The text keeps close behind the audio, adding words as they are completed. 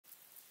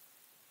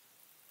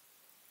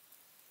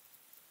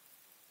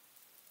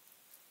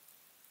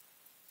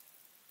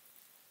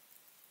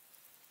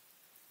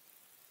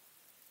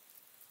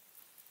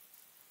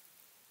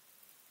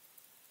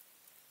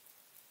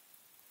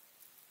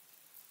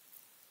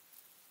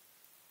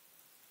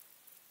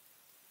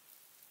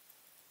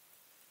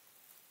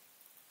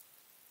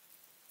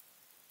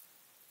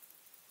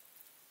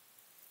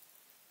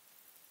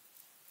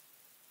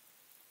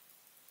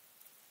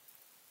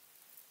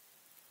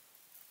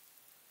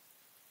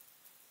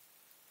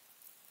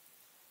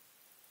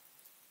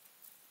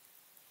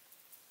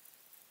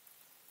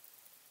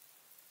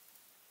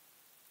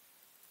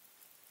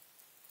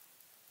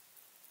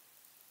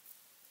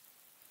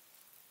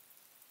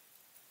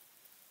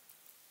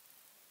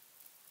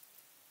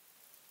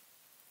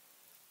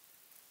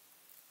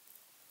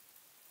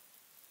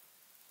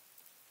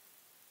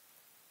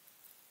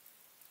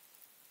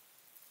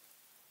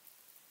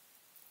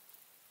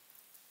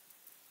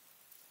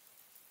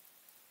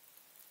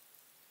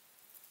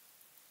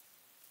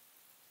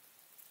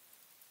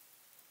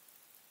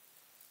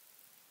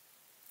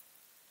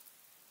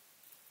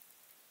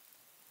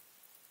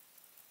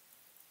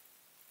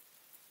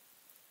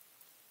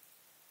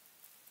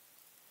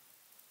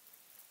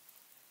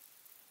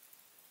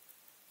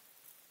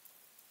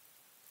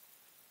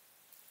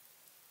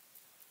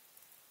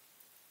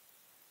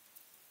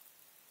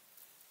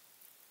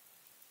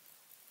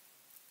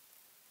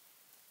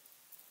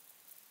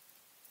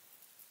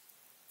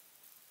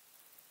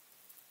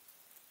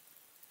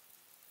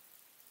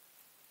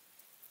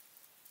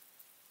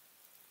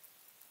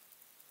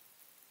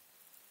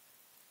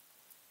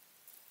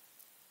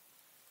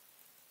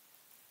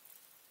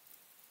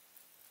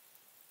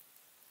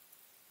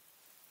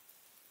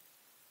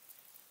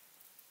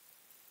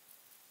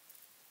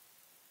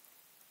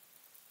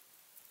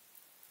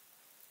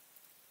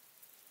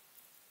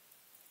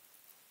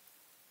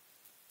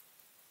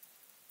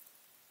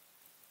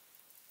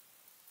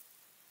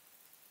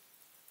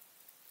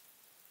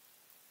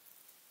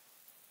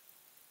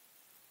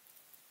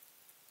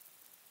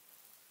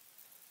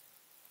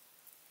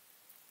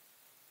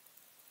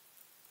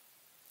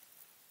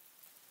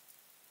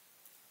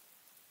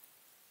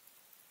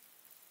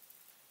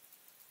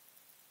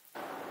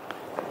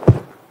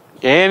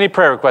Any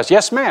prayer requests?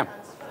 Yes, ma'am.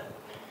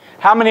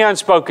 How many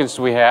unspokens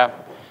do we have?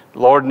 The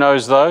Lord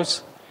knows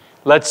those.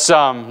 Let's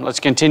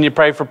continue to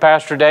pray for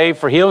Pastor Dave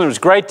for healing. It was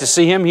great to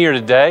see him here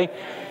today.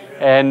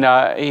 And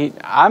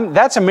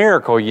that's a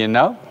miracle, you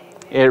know.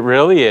 It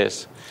really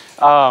is.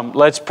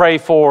 Let's pray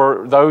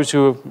for those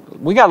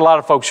we got a lot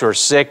of folks who are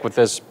sick with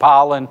this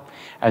pollen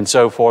and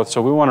so forth,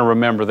 so we want to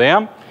remember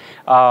them.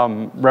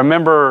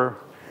 Remember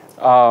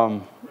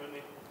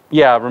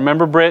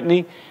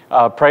Brittany.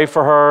 Pray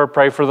for her,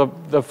 pray for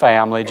the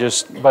family,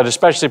 but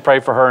especially pray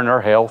for her and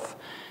her health.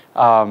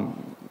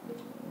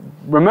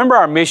 Remember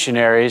our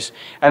missionaries,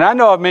 and I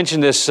know I've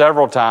mentioned this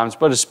several times,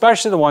 but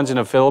especially the ones in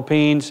the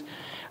Philippines.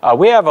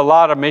 We have a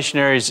lot of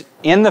missionaries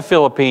in the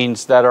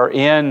Philippines that are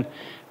in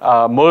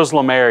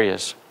Muslim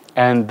areas,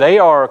 and they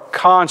are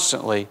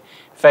constantly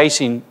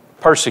facing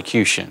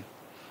persecution.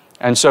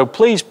 And so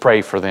please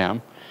pray for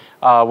them.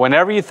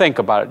 Whenever you think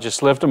about it,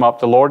 just lift them up.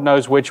 The Lord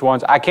knows which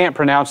ones. I can't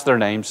pronounce their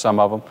names, some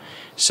of them.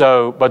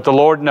 But the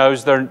Lord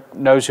knows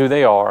who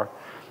they are.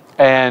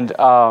 And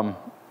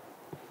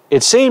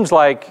it seems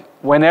like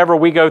whenever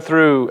we go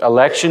through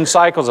election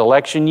cycles,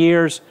 election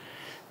years,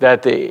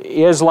 that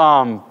the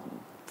Islam,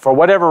 for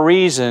whatever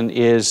reason,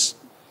 is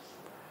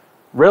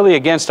really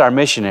against our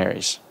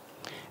missionaries.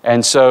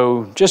 And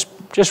so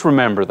just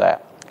remember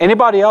that.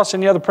 Anybody else,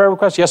 any other prayer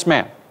requests? Yes,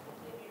 ma'am.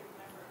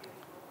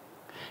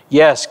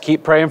 Yes,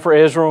 keep praying for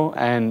Israel,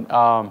 and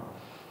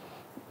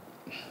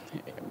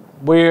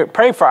we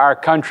pray for our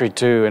country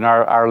too, and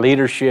our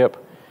leadership.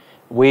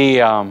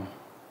 We're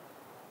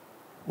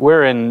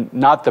in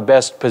not the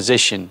best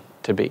position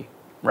to be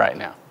right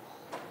now.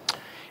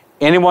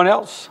 Anyone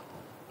else?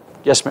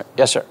 Yes, ma'am.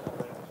 Yes, sir.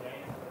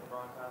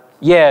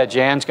 Yeah,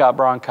 Jan's got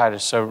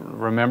bronchitis, so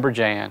remember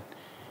Jan.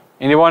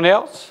 Anyone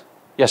else?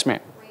 Yes, ma'am.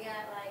 We got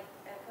like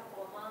a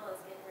couple of mamas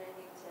getting ready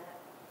to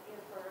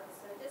give birth,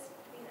 so just,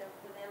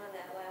 for them in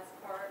that last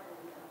part and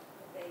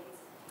the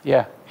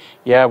babies.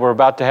 Yeah, we're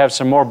about to have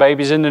some more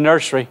babies in the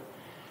nursery.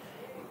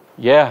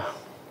 Yeah,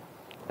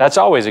 that's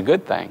always a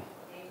good thing.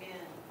 Amen.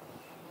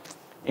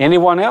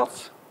 Anyone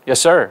else? Yes,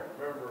 sir.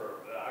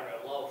 Remember, I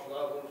got lost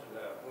loved ones, and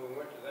when we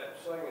went to that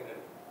singing and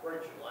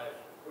preaching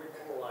week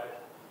before last,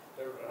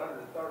 there was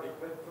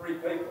 133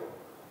 people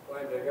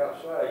claimed they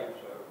got saved,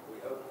 so we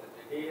hope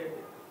that they did.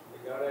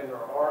 They got in their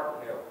heart,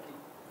 and they'll keep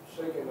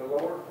seeking the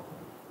Lord.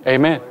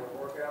 Amen.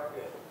 It'll work out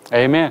good.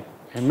 Amen.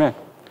 Amen.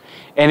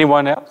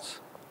 Anyone else?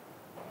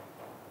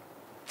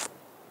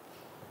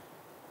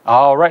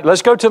 All right,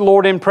 let's go to the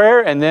Lord in prayer,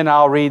 and then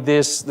I'll read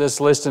this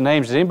list of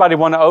names. Does anybody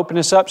want to open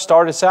us up,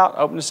 start us out,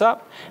 open us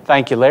up?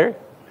 Thank you, Larry.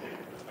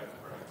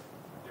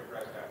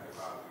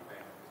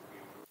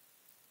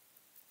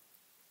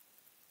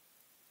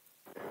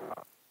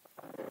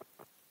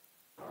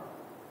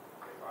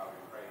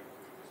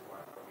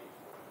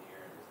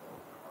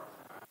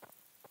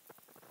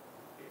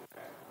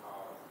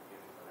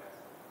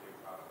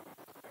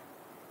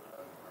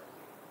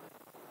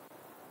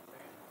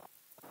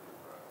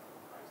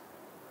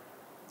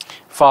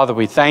 Father,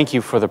 we thank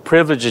you for the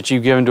privilege that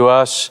you've given to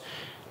us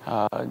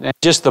and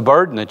just the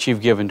burden that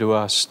you've given to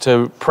us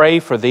to pray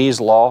for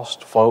these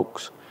lost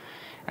folks.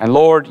 And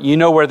Lord, you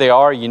know where they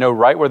are. You know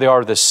right where they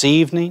are this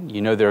evening.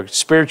 You know their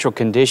spiritual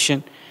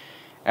condition.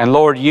 And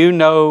Lord, you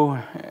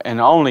know, and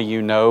only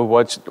you know,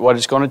 what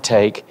it's going to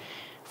take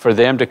for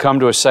them to come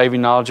to a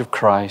saving knowledge of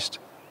Christ.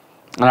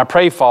 And I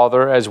pray,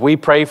 Father, as we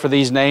pray for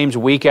these names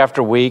week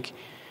after week,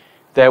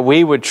 that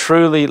we would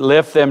truly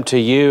lift them to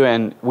you,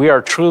 and we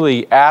are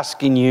truly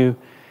asking you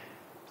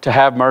to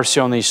have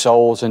mercy on these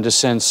souls and to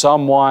send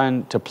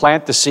someone to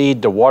plant the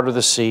seed, to water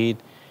the seed.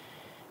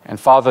 And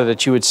Father,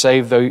 that you would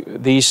save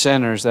these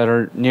sinners that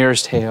are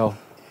nearest hell.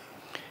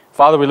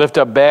 Father, we lift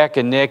up Beck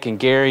and Nick and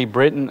Gary,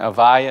 Britton,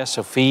 Avaya,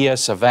 Sophia,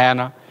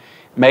 Savannah,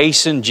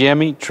 Mason,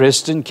 Jimmy,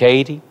 Tristan,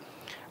 Katie,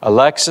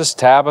 Alexis,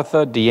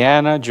 Tabitha,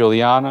 Deanna,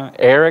 Juliana,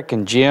 Eric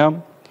and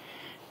Jim,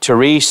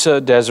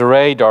 Teresa,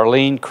 Desiree,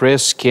 Darlene,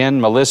 Chris,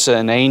 Ken, Melissa,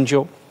 and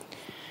Angel.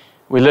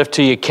 We lift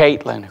to you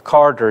Caitlin,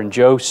 Carter, and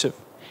Joseph,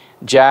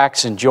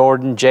 Jackson,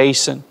 Jordan,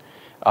 Jason,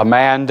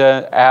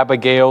 Amanda,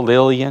 Abigail,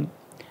 Lillian,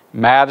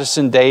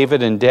 Madison,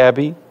 David, and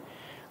Debbie,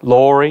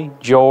 Lori,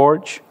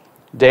 George,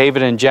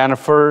 David and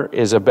Jennifer,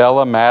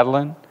 Isabella,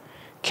 Madeline,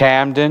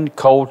 Camden,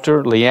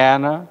 Coulter,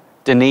 Leanna,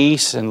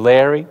 Denise, and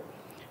Larry,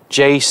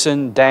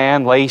 Jason,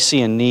 Dan,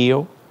 Lacey, and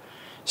Neil,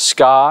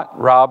 Scott,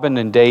 Robin,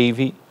 and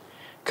Davey,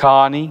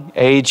 Connie,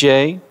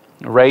 AJ,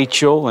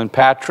 Rachel, and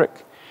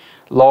Patrick,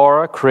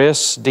 Laura,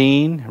 Chris,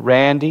 Dean,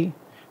 Randy,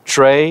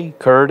 Trey,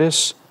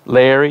 Curtis,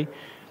 Larry,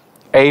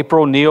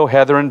 April, Neil,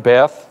 Heather, and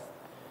Beth,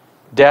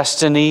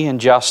 Destiny and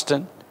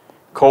Justin,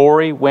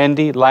 Corey,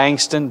 Wendy,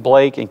 Langston,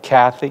 Blake, and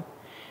Kathy,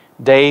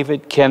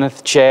 David,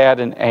 Kenneth,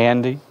 Chad, and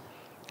Andy,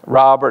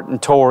 Robert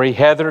and Tori,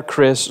 Heather,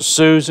 Chris,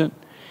 Susan,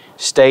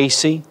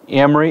 Stacy,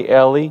 Emery,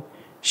 Ellie,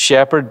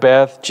 Shepherd,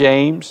 Beth,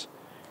 James,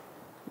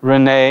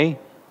 Renee,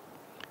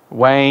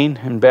 Wayne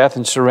and Beth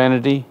and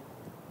Serenity,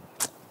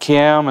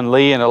 Kim and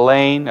Lee and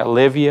Elaine,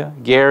 Olivia,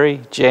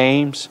 Gary,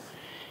 James,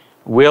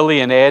 Willie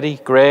and Eddie,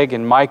 Greg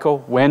and Michael,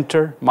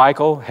 Winter,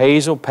 Michael,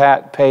 Hazel,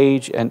 Pat,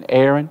 Paige, and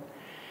Aaron,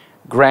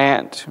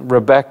 Grant,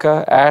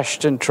 Rebecca,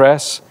 Ashton,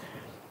 Tress,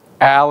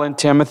 Alan,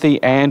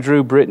 Timothy,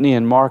 Andrew, Brittany,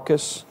 and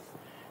Marcus,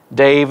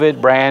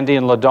 David, Brandy,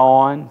 and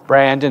LaDawn,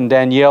 Brandon,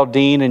 Danielle,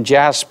 Dean, and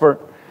Jasper,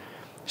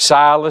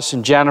 Silas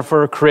and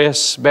Jennifer,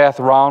 Chris, Beth,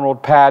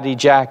 Ronald, Patty,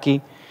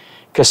 Jackie,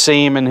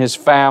 Kasim and his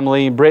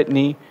family,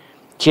 Brittany,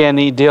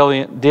 Kenny,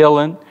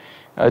 Dylan,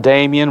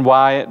 Damian,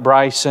 Wyatt,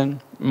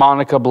 Bryson,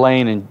 Monica,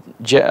 Blaine, and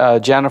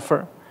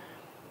Jennifer,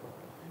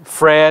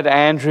 Fred,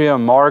 Andrea,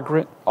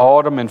 Margaret,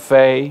 Autumn and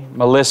Faye,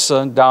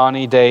 Melissa,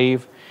 Donnie,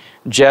 Dave,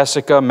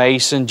 Jessica,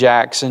 Mason,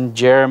 Jackson,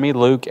 Jeremy,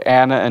 Luke,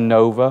 Anna, and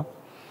Nova,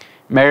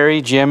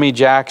 Mary, Jimmy,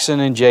 Jackson,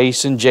 and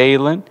Jason,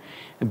 Jalen,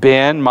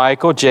 Ben,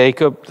 Michael,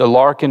 Jacob, the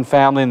Larkin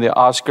family and the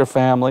Oscar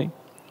family,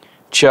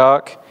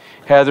 Chuck,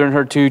 Heather and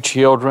her 2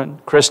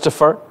 children,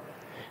 Christopher,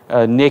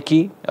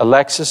 Nikki,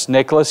 Alexis,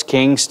 Nicholas,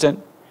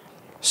 Kingston,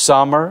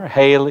 Summer,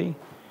 Haley,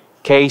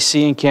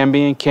 Casey and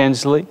Kimby and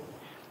Kinsley,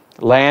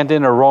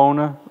 Landon,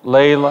 Arona,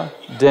 Layla,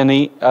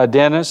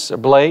 Dennis,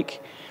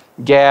 Blake,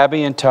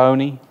 Gabby and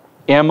Tony,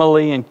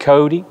 Emily and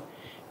Cody,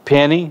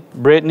 Penny,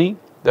 Brittany,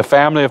 the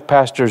family of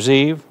Pastor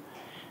Zeev,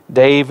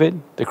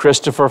 David, the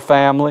Christopher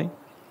family,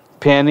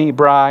 Penny,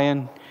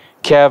 Brian,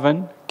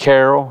 Kevin,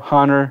 Carol,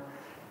 Hunter,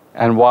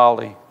 and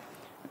Wally.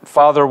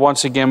 Father,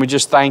 once again, we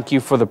just thank you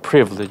for the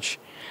privilege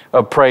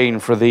of praying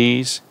for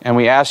these. And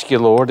we ask you,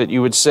 Lord, that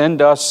you would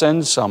send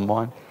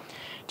someone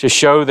to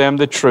show them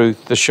the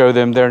truth, to show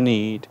them their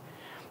need.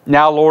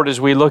 Now, Lord, as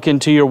we look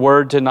into your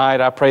word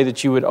tonight, I pray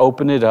that you would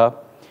open it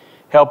up.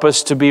 Help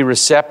us to be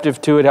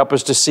receptive to it. Help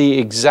us to see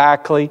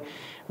exactly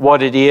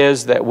what it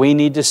is that we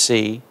need to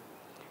see.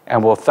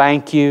 And we'll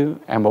thank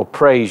you and we'll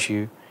praise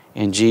you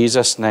in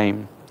Jesus'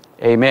 name.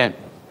 Amen.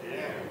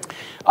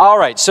 All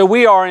right, so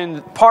we are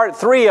in part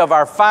 3 of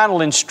our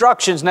final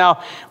instructions.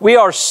 Now, we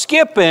are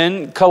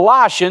skipping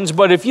Colossians,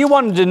 but if you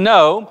wanted to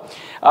know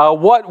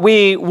what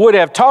we would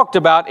have talked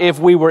about if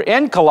we were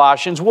in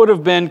Colossians, would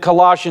have been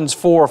Colossians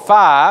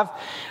 4:5.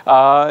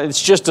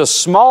 It's just a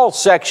small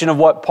section of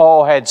what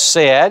Paul had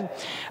said.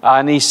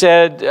 And he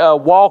said,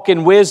 walk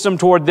in wisdom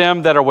toward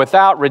them that are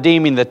without,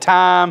 redeeming the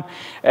time,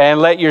 and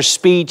let your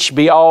speech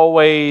be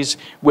always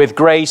with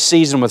grace,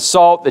 seasoned with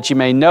salt, that you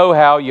may know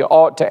how you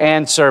ought to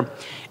answer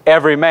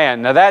every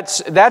man. Now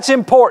that's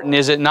important,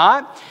 is it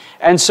not?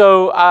 And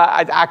so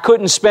I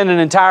couldn't spend an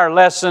entire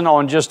lesson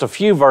on just a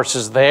few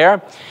verses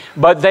there,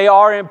 but they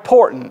are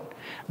important.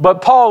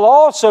 But Paul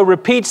also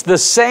repeats the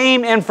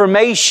same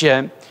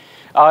information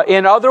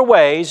in other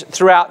ways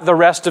throughout the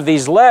rest of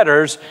these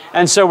letters,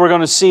 and so we're going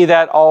to see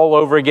that all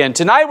over again.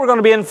 Tonight we're going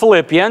to be in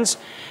Philippians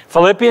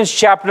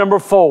chapter number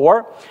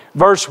 4,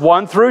 verse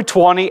 1 through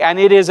 20, and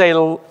it is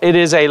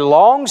a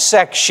long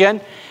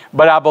section,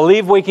 but I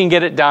believe we can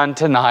get it done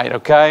tonight,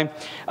 okay?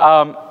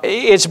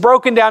 It's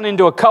broken down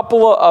into a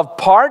couple of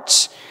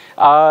parts.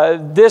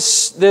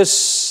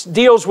 This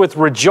deals with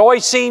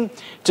rejoicing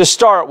to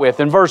start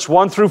with. In verse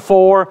 1 through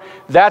 4,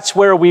 that's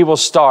where we will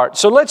start.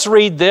 So let's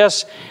read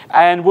this,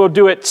 and we'll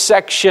do it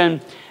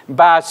section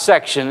by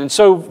section. And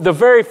so the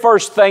very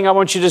first thing I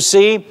want you to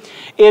see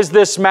is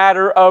this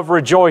matter of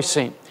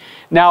rejoicing.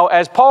 Now,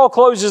 as Paul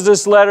closes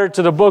this letter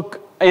to the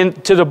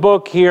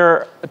book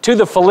here, to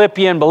the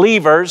Philippian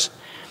believers,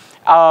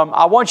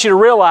 I want you to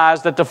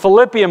realize that the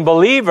Philippian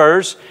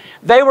believers,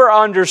 they were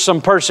under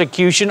some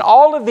persecution.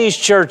 All of these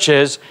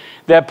churches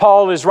that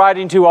Paul is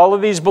writing to, all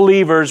of these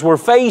believers were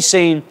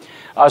facing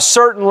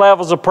certain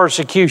levels of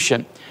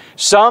persecution.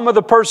 Some of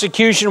the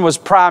persecution was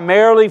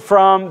primarily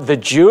from the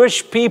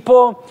Jewish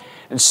people,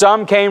 and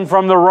some came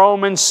from the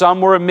Romans.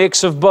 Some were a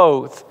mix of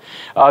both.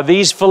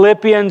 These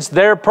Philippians,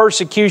 their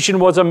persecution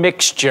was a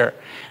mixture.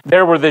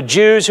 There were the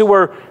Jews who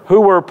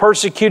were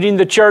persecuting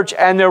the church,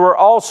 and there were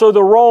also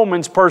the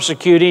Romans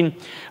persecuting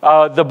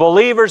the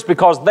believers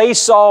because they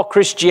saw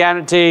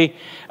Christianity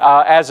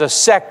as a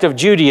sect of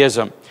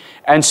Judaism.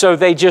 And so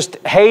they just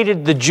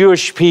hated the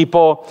Jewish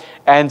people,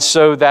 and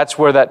so that's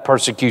where that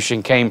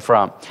persecution came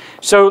from.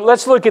 So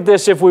let's look at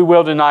this, if we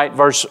will, tonight,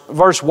 verse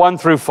 1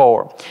 through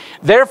 4.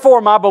 Therefore,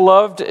 my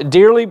brethren,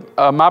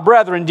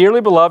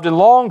 dearly beloved and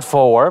longed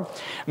for,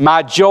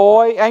 my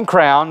joy and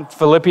crown,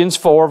 Philippians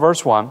 4,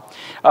 verse 1,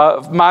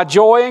 my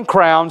joy and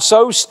crown,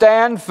 so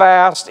stand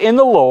fast in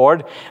the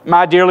Lord,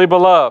 my dearly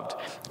beloved.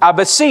 I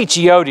beseech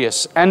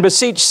Euodias and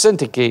beseech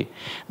Syntyche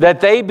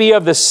that they be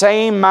of the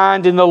same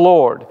mind in the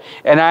Lord.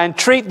 And I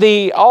entreat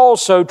thee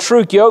also,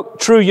 true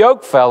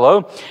yoke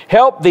fellow,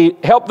 help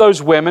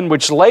those women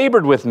which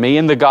labored with me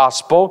in the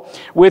gospel,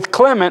 with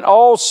Clement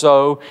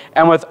also,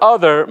 and with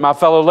other my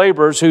fellow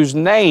laborers whose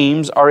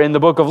names are in the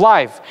book of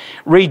life.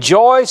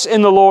 Rejoice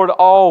in the Lord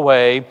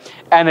always.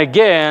 And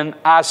again,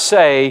 I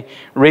say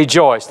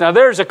rejoice. Now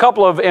there's a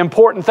couple of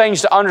important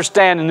things to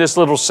understand in this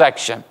little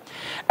section.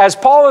 As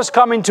Paul is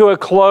coming to a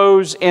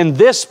close in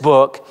this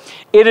book,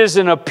 it is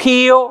an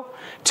appeal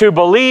to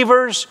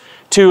believers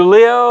to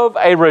live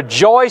a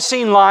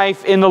rejoicing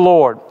life in the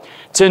Lord,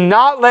 to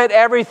not let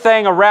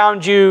everything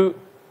around you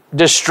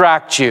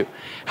distract you.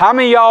 How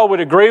many of y'all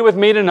would agree with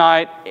me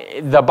tonight?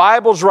 The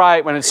Bible's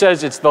right when it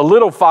says it's the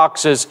little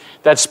foxes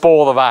that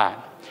spoil the vine.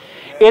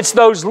 It's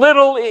those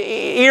little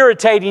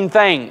irritating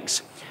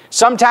things.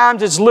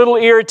 Sometimes it's little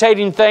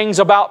irritating things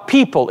about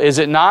people, is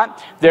it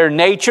not? Their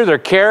nature, their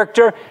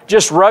character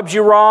just rubs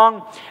you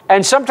wrong.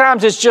 And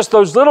sometimes it's just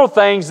those little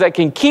things that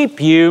can keep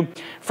you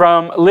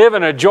from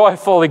living a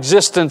joyful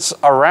existence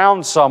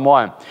around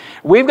someone.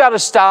 We've got to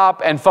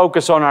stop and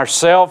focus on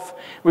ourselves.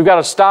 We've got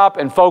to stop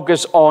and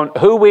focus on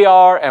who we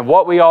are and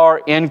what we are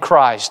in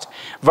Christ.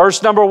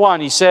 Verse number 1,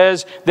 he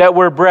says that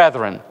we're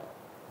brethren.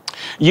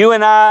 You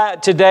and I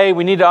today,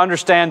 we need to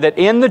understand that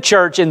in the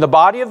church, in the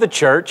body of the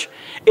church,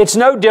 it's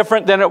no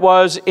different than it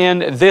was in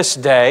this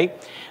day.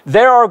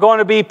 There are going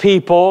to be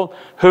people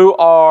who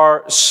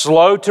are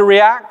slow to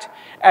react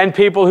and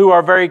people who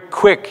are very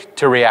quick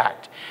to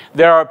react.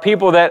 There are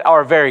people that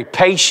are very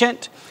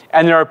patient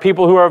and there are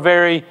people who are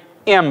very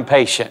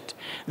impatient.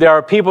 There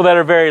are people that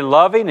are very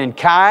loving and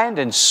kind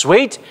and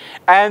sweet,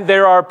 and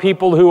there are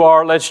people who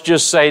are, let's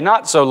just say,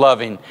 not so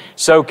loving,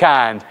 so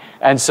kind,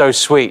 and so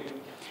sweet.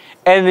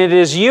 And it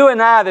is you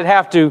and I that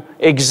have to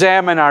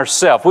examine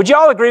ourselves. Would you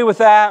all agree with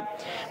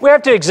that? We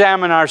have to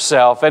examine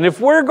ourselves. And if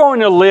we're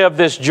going to live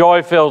this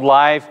joy-filled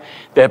life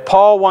that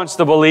Paul wants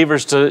the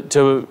believers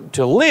to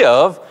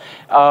live,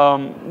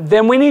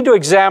 then we need to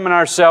examine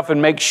ourselves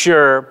and make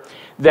sure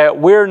that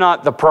we're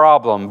not the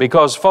problem.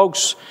 Because,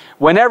 folks,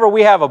 whenever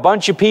we have a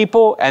bunch of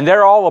people and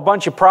they're all a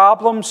bunch of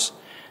problems,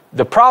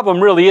 the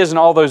problem really isn't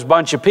all those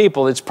bunch of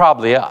people, it's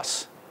probably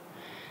us.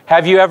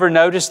 Have you ever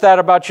noticed that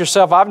about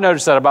yourself? I've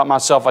noticed that about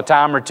myself a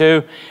time or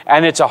two,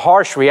 and it's a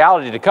harsh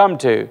reality to come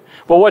to.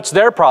 Well, what's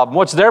their problem?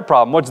 What's their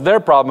problem? What's their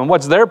problem?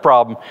 What's their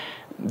problem?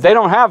 They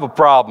don't have a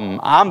problem.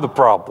 I'm the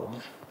problem.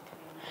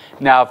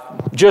 Now,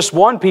 if just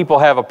one people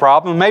have a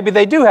problem, maybe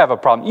they do have a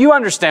problem. You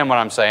understand what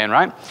I'm saying,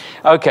 right?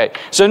 Okay,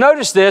 so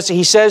notice this.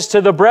 He says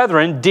to the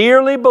brethren,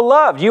 dearly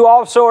beloved. You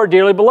also are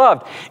dearly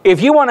beloved.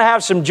 If you want to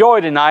have some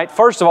joy tonight,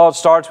 first of all, it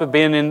starts with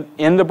being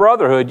in the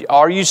brotherhood.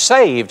 Are you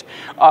saved?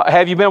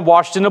 Have you been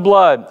washed in the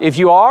blood? If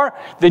you are,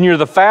 then you're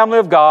the family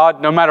of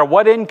God. No matter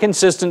what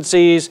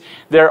inconsistencies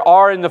there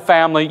are in the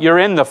family, you're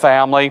in the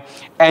family.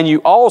 And you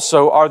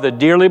also are the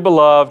dearly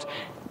beloved.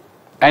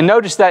 And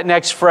notice that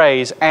next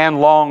phrase, and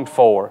longed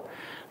for.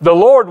 The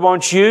Lord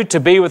wants you to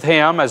be with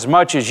Him as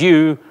much as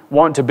you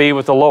want to be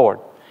with the Lord.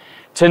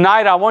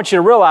 Tonight, I want you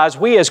to realize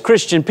we as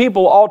Christian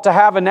people ought to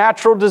have a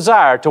natural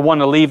desire to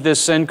want to leave this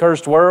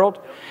sin-cursed world,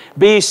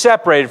 be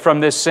separated from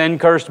this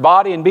sin-cursed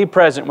body, and be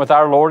present with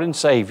our Lord and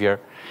Savior.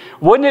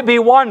 Wouldn't it be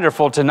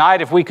wonderful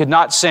tonight if we could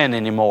not sin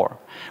anymore?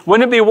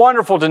 Wouldn't it be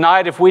wonderful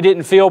tonight if we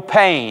didn't feel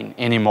pain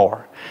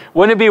anymore?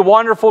 Wouldn't it be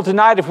wonderful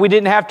tonight if we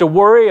didn't have to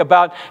worry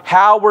about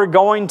how we're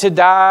going to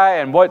die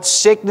and what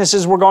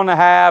sicknesses we're going to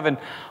have and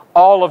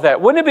all of that?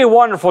 Wouldn't it be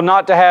wonderful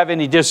not to have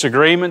any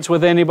disagreements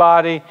with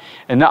anybody?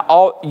 And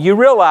you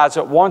realize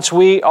that once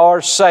we are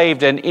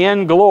saved and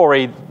in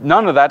glory,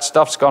 none of that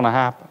stuff's going to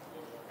happen.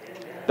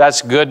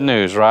 That's good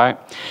news, right?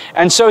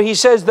 And so he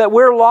says that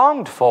we're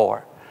longed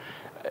for.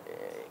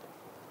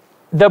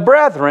 The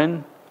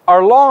brethren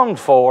are longed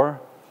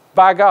for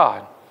by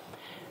God.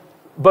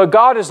 But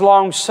God is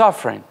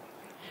long-suffering.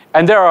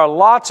 And there are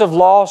lots of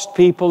lost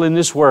people in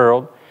this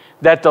world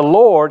that the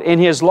Lord, in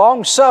His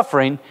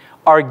long-suffering,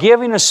 are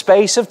giving a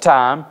space of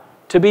time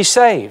to be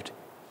saved.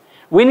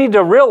 We need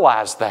to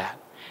realize that.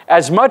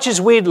 As much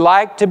as we'd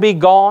like to be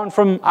gone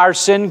from our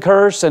sin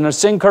curse and a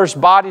sin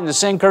cursed body and the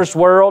sin cursed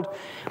world,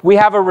 we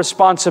have a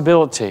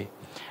responsibility.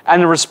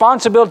 And the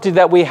responsibility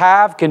that we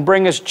have can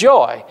bring us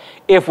joy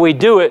if we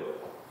do it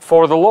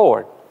for the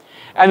Lord.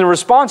 And the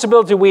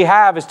responsibility we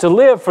have is to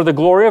live for the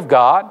glory of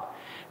God.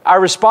 Our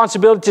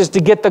responsibility is to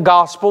get the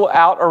gospel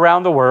out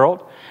around the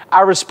world.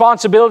 Our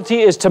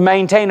responsibility is to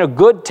maintain a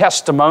good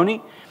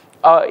testimony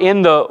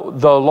in the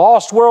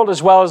lost world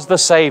as well as the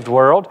saved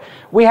world.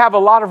 We have a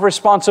lot of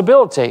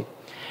responsibility.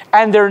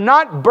 And they're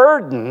not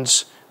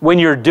burdens when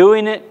you're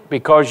doing it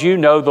because you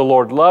know the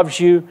Lord loves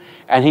you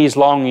and He's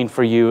longing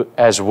for you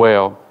as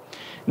well.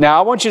 Now,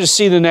 I want you to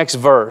see the next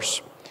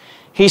verse.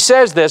 He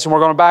says this, and we're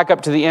going to back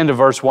up to the end of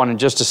verse 1 in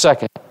just a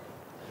second.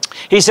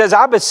 He says,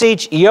 I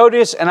beseech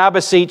Euodias and I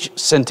beseech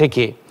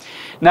Syntyche.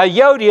 Now,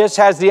 Euodias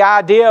has the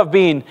idea of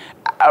being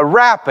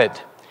rapid,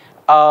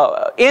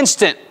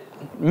 instant,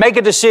 make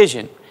a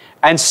decision.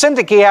 And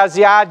Syntyche has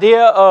the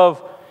idea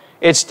of,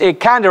 it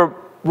kind of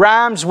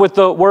rhymes with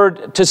the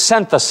word to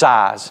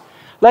synthesize.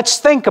 Let's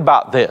think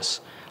about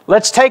this.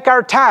 Let's take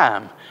our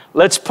time.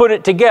 Let's put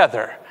it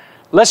together.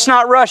 Let's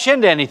not rush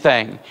into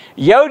anything.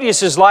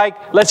 Euodias is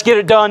like, let's get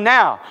it done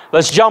now.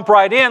 Let's jump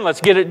right in.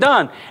 Let's get it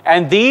done.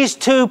 And these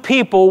two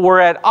people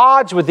were at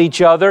odds with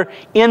each other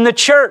in the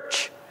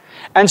church.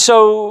 And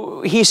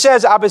so he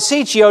says, I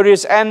beseech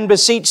Euodias and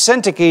beseech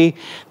Syntyche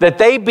that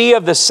they be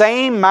of the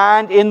same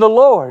mind in the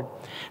Lord.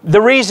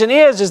 The reason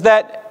is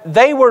that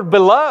they were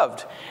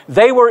beloved.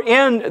 They were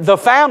in the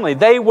family.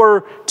 They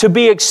were to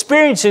be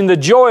experiencing the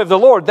joy of the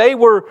Lord. They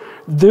were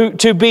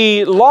to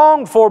be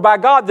longed for by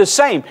God the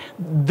same.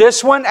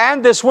 This one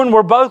and this one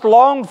were both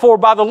longed for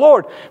by the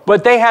Lord,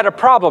 but they had a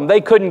problem.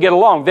 They couldn't get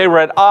along. They were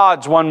at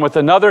odds one with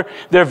another.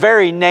 Their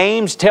very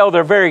names tell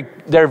their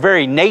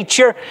very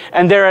nature,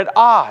 and they're at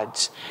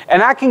odds.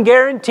 And I can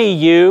guarantee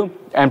you,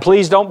 and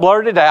please don't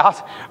blurt it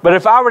out, but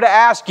if I were to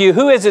ask you,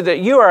 who is it that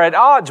you are at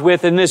odds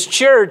with in this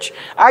church,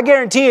 I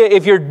guarantee you,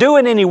 if you're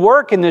doing any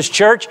work in this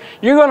church,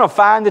 you're going to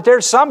find that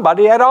there's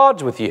somebody at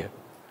odds with you.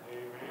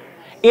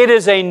 It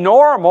is a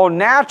normal,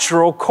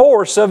 natural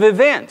course of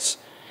events.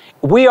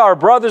 We are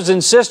brothers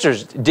and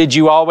sisters. Did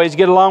you always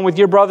get along with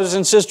your brothers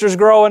and sisters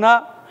growing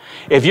up?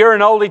 If you're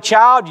an only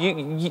child,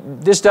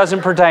 this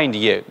doesn't pertain to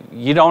you.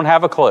 You don't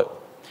have a clue.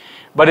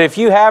 But if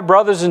you have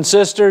brothers and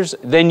sisters,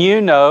 then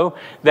you know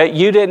that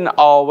you didn't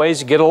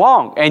always get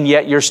along, and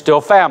yet you're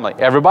still family.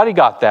 Everybody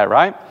got that,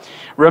 right?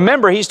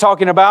 Remember, he's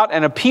talking about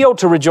an appeal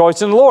to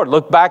rejoice in the Lord.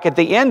 Look back at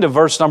the end of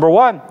verse number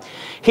 1.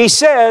 He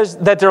says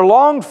that they're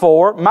longed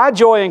for, my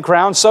joy and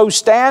crown, so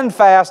stand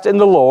fast in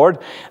the Lord,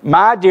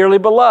 my dearly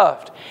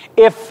beloved.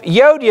 If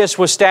Euodias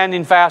was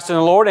standing fast in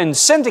the Lord and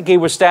Syntyche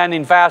was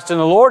standing fast in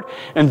the Lord,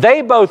 and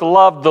they both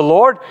loved the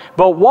Lord,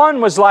 but one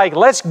was like,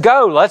 let's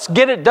go, let's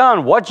get it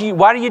done. Why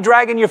are you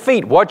dragging your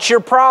feet? What's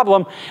your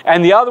problem?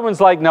 And the other one's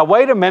like, now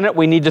wait a minute,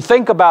 we need to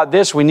think about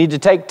this. We need to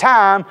take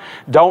time.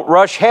 Don't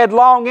rush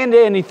headlong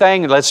into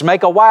anything. Let's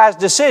make a wise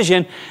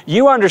decision.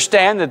 You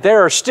understand that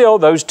there are still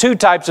those two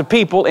types of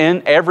people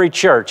in every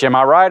church. Am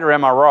I right or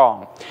am I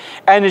wrong?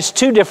 And it's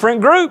two different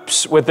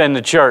groups within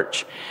the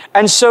church.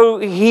 And so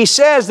he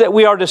says that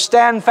we are to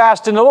stand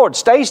fast in the Lord.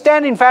 Stay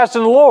standing fast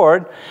in the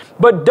Lord,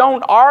 but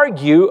don't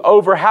argue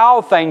over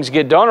how things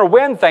get done or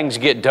when things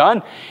get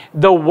done.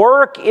 The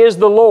work is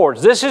the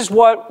Lord's. This is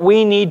what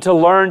we need to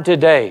learn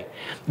today.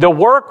 The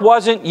work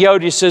wasn't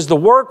Euodias's. The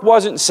work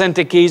wasn't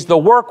Syntyche's. The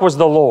work was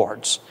the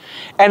Lord's.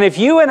 And if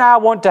you and I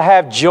want to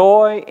have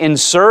joy in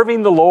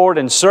serving the Lord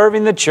and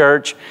serving the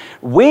church,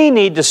 we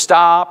need to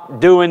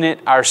stop doing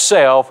it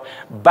ourselves.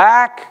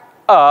 Back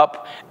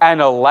up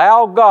and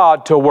allow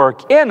God to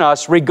work in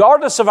us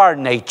regardless of our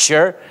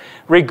nature,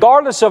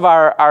 regardless of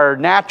our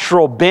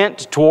natural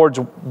bent towards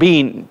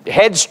being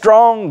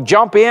headstrong,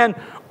 jump in,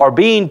 or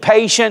being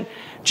patient.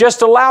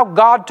 Just allow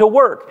God to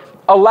work.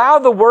 Allow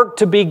the work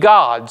to be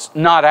God's,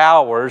 not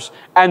ours,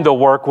 and the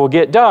work will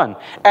get done.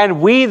 And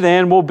we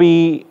then will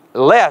be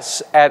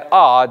less at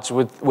odds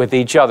with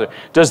each other.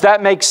 Does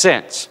that make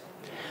sense?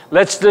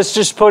 Let's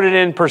just put it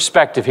in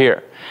perspective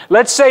here.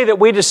 Let's say that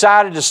we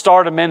decided to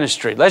start a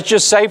ministry. Let's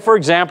just say, for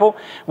example,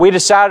 we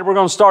decided we're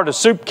going to start a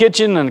soup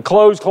kitchen and a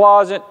clothes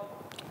closet.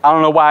 I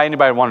don't know why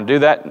anybody would want to do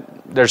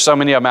that. There's so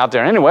many of them out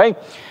there anyway.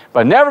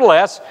 But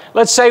nevertheless,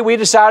 let's say we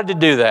decided to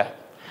do that.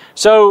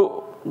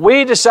 So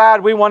we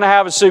decide we want to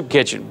have a soup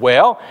kitchen.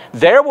 Well,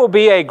 there will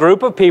be a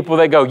group of people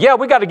that go, yeah,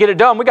 we got to get it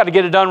done. We got to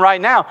get it done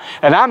right now.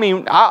 And I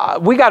mean,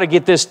 we got to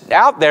get this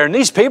out there. And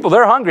these people,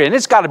 they're hungry and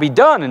it's got to be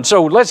done. And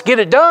so let's get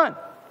it done.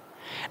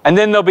 And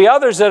then there'll be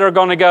others that are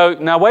going to go,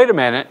 now wait a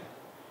minute,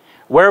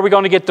 where are we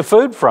going to get the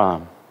food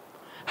from?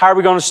 How are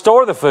we going to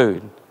store the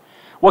food?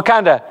 What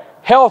kind of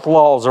health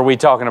laws are we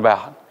talking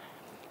about?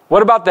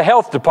 What about the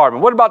health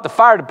department? What about the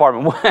fire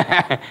department?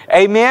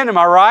 Amen, am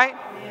I right?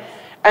 Yes.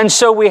 And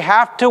so we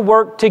have to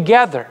work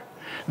together.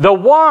 The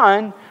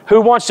one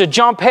who wants to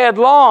jump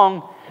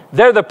headlong,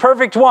 they're the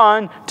perfect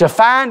one to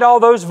find all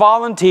those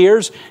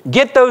volunteers,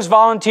 get those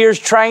volunteers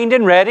trained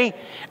and ready.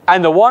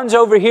 And the ones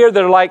over here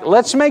that are like,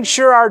 let's make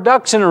sure our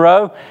ducks in a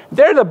row,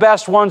 they're the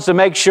best ones to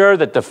make sure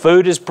that the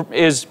food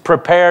is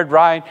prepared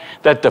right,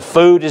 that the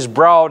food is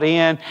brought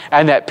in,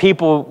 and that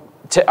people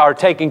are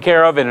taken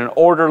care of in an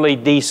orderly,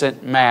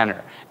 decent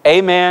manner.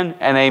 Amen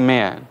and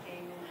amen.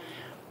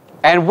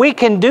 And we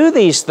can do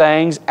these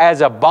things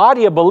as a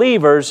body of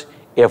believers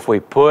if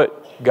we put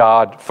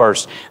God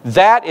first.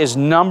 That is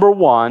number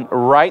one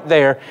right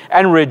there.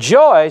 And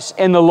rejoice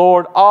in the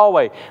Lord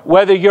always.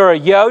 Whether you're a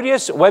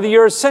Euodias, whether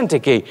you're a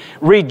Syntyche,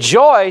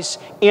 rejoice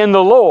in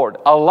the Lord.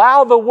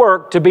 Allow the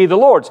work to be the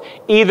Lord's.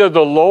 Either the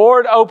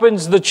Lord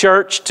opens the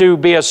church to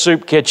be a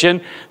soup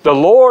kitchen, the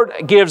Lord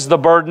gives the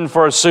burden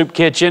for a soup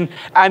kitchen,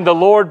 and the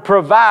Lord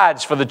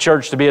provides for the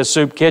church to be a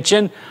soup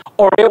kitchen,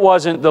 or it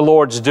wasn't the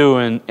Lord's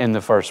doing in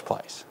the first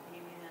place.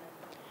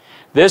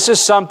 This is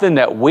something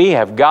that we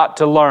have got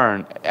to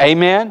learn.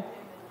 Amen?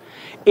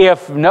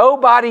 If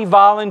nobody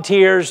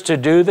volunteers to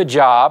do the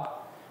job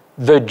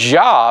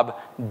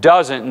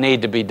doesn't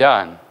need to be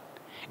done.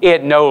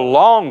 It no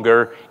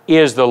longer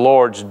is the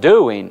Lord's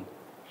doing.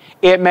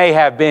 It may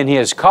have been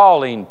His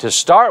calling to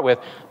start with.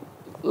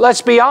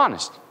 Let's be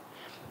honest.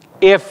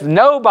 If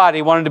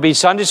nobody wanted to be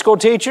Sunday school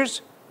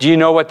teachers, do you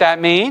know what that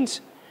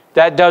means?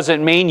 That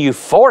doesn't mean you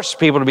force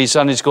people to be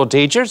Sunday school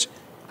teachers.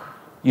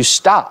 You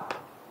stop.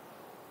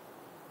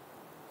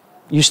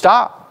 You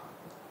stop.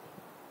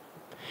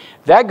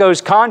 That goes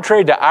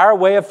contrary to our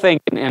way of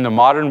thinking in the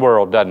modern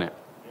world, doesn't it?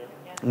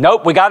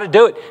 Nope, we got to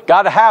do it.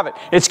 Got to have it.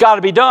 It's got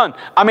to be done.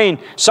 I mean,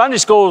 Sunday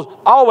school's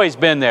always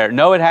been there.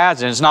 No, it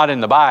hasn't. It's not in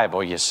the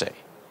Bible, you see.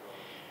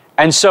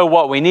 And so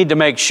what we need to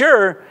make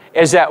sure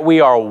is that we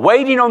are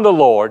waiting on the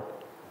Lord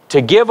to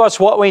give us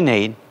what we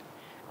need.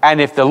 And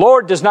if the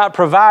Lord does not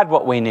provide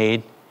what we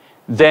need,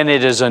 then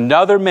it is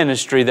another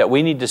ministry that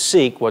we need to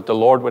seek what the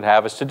Lord would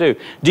have us to do.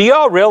 Do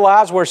y'all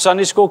realize where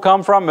Sunday school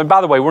come from? And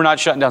by the way, we're not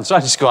shutting down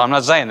Sunday school. I'm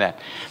not saying that.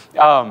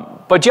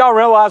 But y'all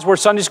realize where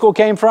Sunday school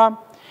came from?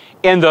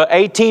 In the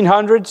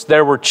 1800s,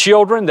 there were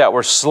children that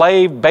were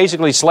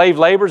basically slave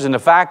laborers in the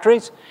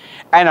factories.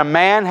 And a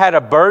man had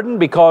a burden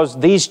because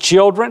these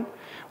children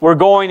were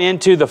going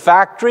into the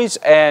factories,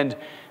 and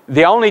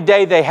the only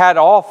day they had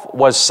off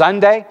was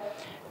Sunday.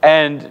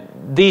 And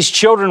these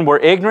children were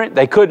ignorant.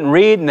 They couldn't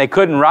read and they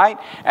couldn't write.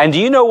 And do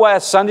you know why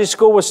Sunday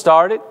school was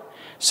started?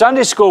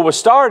 Sunday school was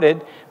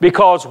started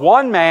because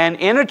one man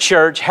in a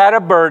church had a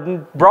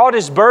burden, brought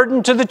his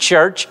burden to the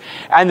church,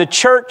 and the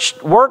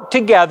church worked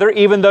together,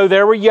 even though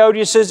there were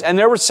Yodiuses and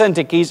there were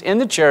Syntyches in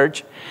the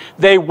church.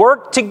 They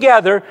worked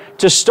together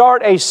to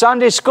start a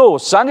Sunday school.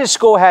 Sunday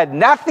school had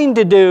nothing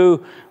to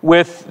do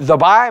with the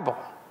Bible.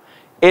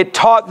 It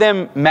taught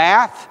them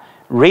math,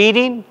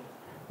 reading,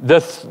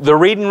 the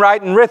reading,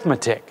 writing,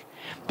 arithmetic.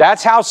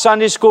 That's how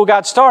Sunday school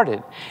got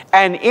started.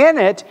 And in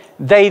it,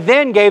 they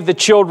then gave the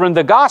children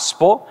the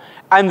gospel,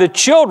 and the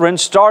children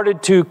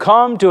started to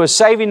come to a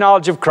saving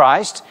knowledge of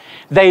Christ.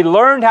 They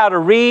learned how to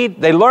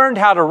read, they learned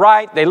how to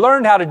write, they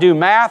learned how to do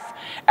math,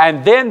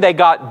 and then they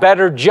got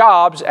better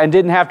jobs and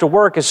didn't have to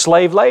work as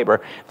slave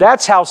labor.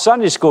 That's how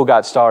Sunday school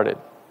got started.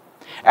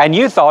 And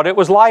you thought it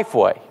was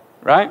Lifeway,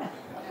 right?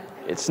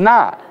 It's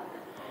not.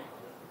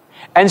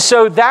 And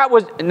so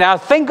now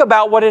think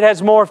about what it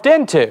has morphed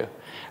into.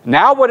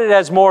 Now what it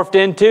has morphed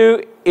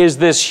into is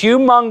this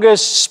humongous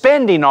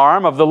spending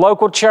arm of the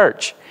local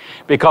church,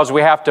 because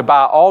we have to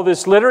buy all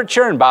this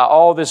literature and buy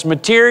all this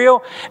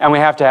material, and we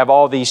have to have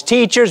all these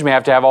teachers, we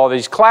have to have all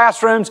these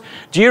classrooms.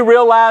 Do you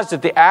realize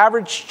that the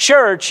average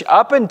church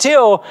up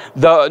until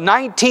the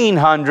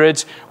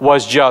 1900s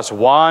was just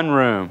one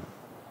room?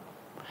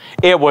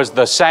 It was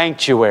the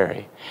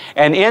sanctuary.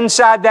 And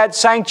inside that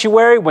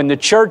sanctuary, when the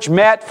church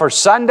met for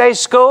Sunday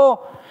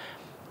school,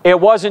 it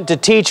wasn't to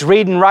teach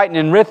reading, writing,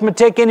 and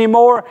arithmetic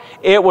anymore.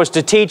 It was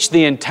to teach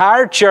the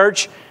entire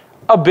church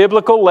a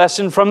biblical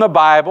lesson from the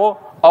Bible,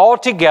 all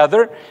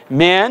together,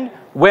 men,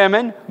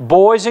 women,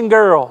 boys, and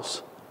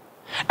girls.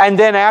 And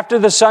then after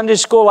the Sunday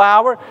school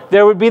hour,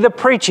 there would be the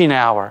preaching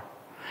hour.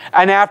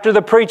 And after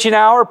the preaching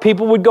hour,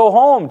 people would go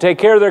home, take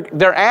care of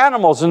their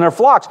animals and their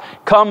flocks,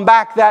 come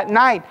back that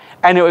night,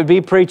 and it would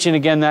be preaching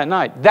again that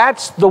night.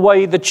 That's the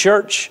way the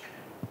church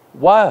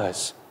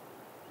was.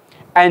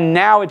 And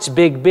now it's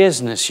big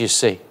business, you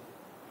see.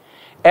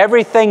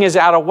 Everything is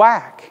out of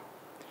whack.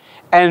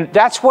 And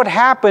that's what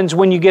happens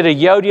when you get a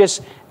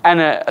Yodius and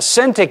a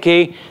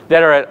Syntyche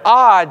that are at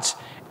odds,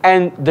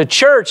 and the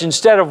church,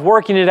 instead of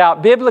working it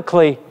out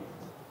biblically,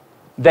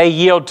 they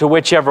yield to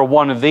whichever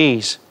one of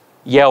these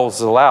yells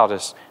the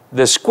loudest.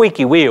 The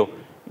squeaky wheel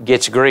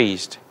gets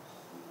greased.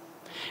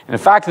 And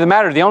the fact of the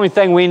matter, the only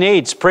thing we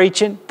need is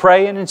preaching,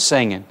 praying, and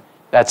singing.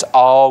 That's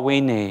all we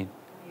need.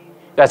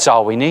 That's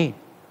all we need.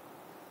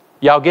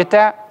 Y'all get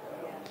that?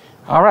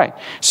 All right.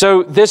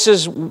 So this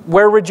is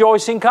where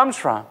rejoicing comes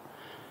from.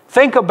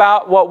 Think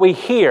about what we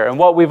hear and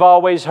what we've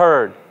always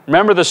heard.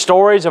 Remember the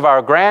stories of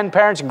our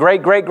grandparents and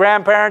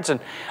great-great-grandparents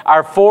and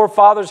our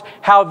forefathers,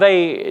 how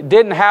they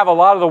didn't have a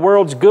lot of the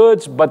world's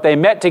goods, but they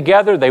met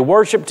together, they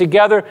worshiped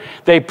together,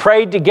 they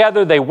prayed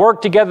together, they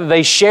worked together,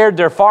 they shared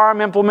their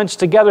farm implements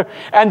together,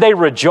 and they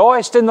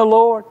rejoiced in the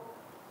Lord.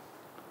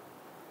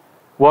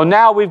 Well,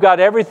 now we've got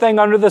everything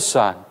under the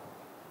sun.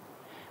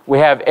 We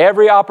have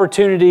every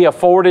opportunity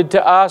afforded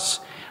to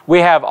us. We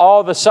have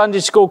all the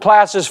Sunday school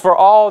classes for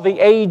all the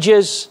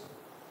ages.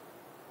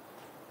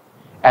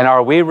 And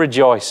are we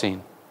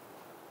rejoicing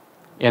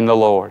in the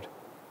Lord?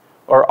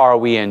 Or are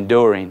we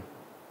enduring?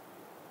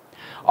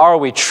 Are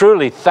we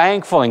truly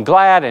thankful and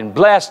glad and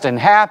blessed and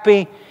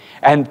happy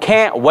and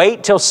can't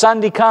wait till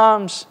Sunday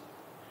comes?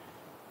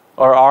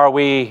 Or are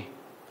we,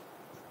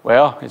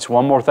 well, it's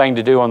one more thing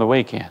to do on the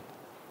weekend.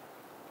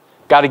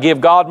 Got to give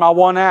God my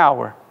 1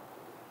 hour.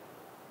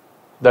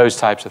 Those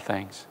types of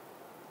things.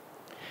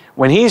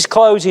 When he's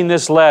closing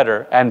this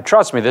letter, and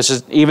trust me, this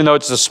is, even though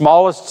it's the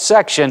smallest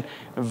section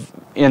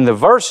in the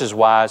verses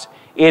wise,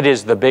 it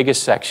is the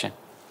biggest section.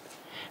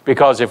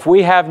 Because if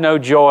we have no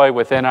joy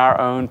within our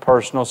own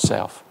personal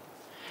self,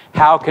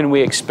 how can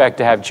we expect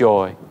to have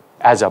joy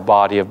as a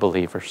body of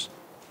believers?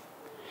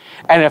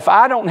 And if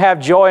I don't have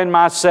joy in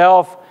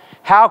myself,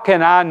 how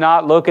can I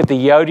not look at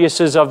the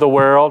Yodiuses of the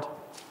world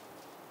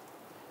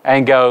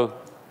and go,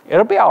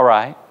 it'll be all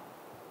right.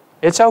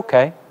 It's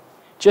okay.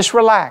 Just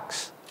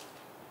relax.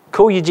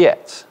 Cool your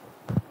jets.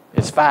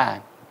 It's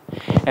fine.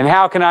 And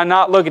how can I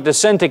not look at the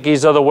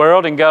Syntyches of the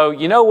world and go,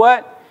 you know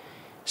what?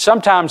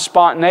 Sometimes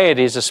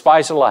spontaneity is the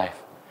spice of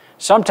life.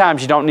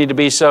 Sometimes you don't need to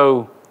be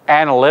so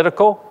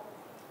analytical.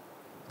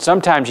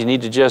 Sometimes you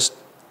need to just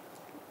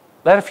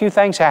let a few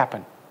things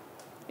happen.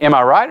 Am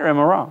I right or am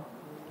I wrong?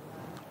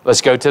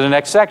 Let's go to the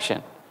next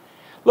section.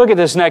 Look at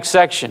this next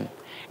section.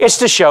 It's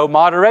to show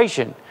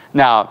moderation.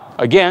 Now,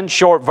 again,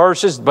 short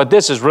verses, but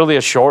this is really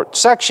a short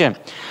section.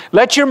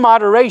 Let your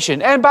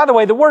moderation, and by the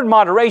way, the word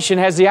moderation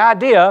has the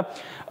idea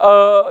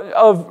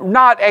of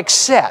not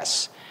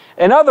excess.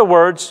 In other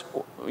words,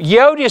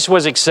 Euodias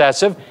was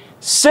excessive,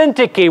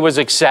 Syntyche was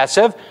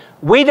excessive.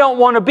 We don't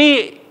want to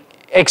be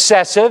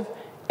excessive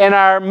in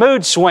our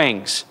mood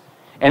swings.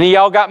 Any of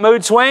y'all got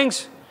mood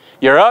swings?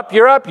 You're up,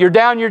 you're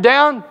down, you're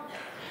down.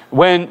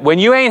 When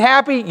you ain't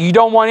happy, you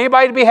don't want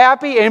anybody to be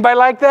happy. Anybody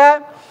like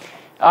that?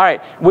 All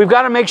right, we've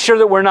got to make sure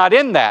that we're not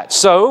in that.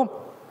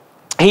 So,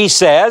 he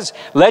says,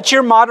 let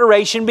your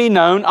moderation be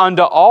known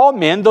unto all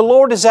men. The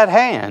Lord is at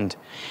hand.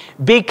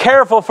 Be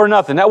careful for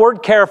nothing. That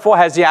word careful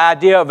has the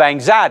idea of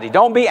anxiety.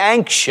 Don't be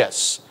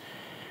anxious.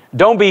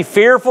 Don't be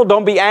fearful.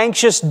 Don't be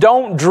anxious.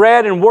 Don't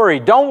dread and worry.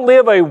 Don't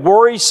live a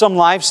worrisome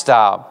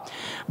lifestyle.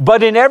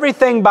 But in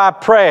everything by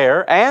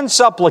prayer and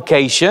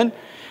supplication,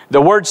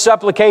 the word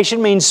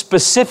supplication means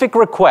specific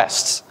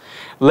requests.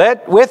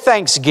 With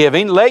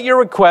thanksgiving, let your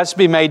requests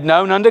be made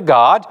known unto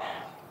God.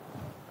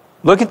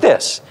 Look at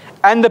this.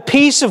 And the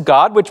peace of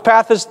God, which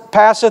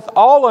passeth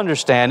all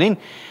understanding,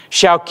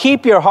 shall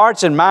keep your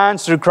hearts and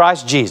minds through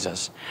Christ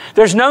Jesus.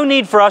 There's no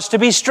need for us to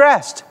be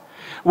stressed.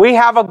 We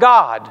have a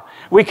God.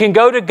 We can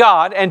go to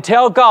God and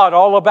tell God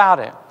all about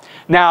it.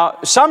 Now,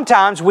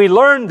 sometimes we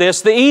learn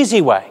this the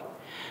easy way.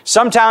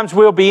 Sometimes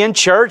we'll be in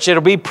church,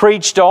 it'll be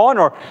preached on,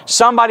 or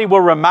somebody will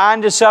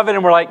remind us of it,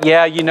 and we're like,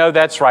 yeah, you know,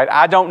 that's right.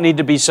 I don't need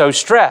to be so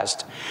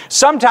stressed.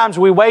 Sometimes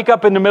we wake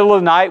up in the middle of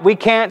the night, we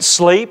can't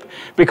sleep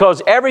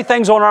because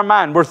everything's on our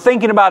mind. We're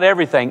thinking about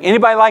everything.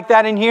 Anybody like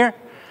that in here?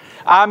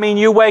 I mean,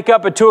 you wake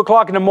up at 2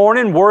 o'clock in the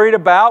morning worried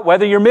about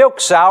whether your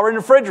milk's sour in the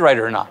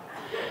refrigerator or not.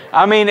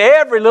 I mean,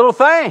 every little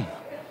thing.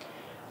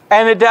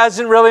 And it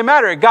doesn't really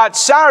matter. It got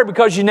sour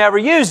because you never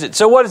used it.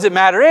 So what does it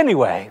matter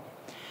anyway?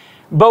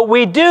 But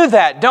we do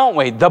that, don't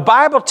we? The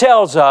Bible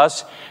tells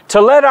us to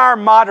let our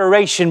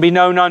moderation be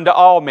known unto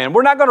all men.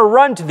 We're not going to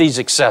run to these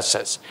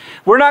excesses.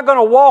 We're not going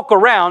to walk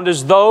around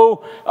as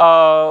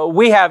though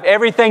we have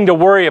everything to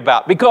worry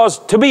about. Because,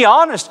 to be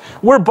honest,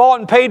 we're bought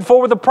and paid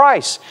for with a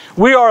price.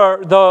 We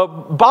are the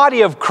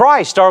body of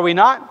Christ, are we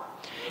not?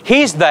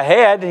 He's the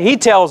head. He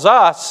tells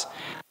us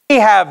we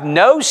have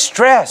no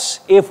stress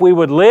if we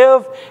would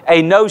live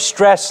a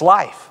no-stress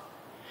life.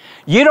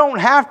 You don't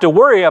have to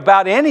worry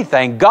about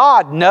anything.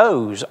 God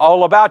knows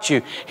all about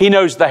you. He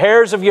knows the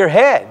hairs of your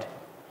head.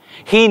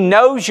 He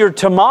knows your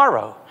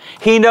tomorrow.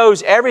 He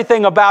knows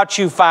everything about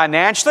you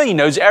financially. He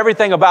knows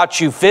everything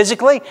about you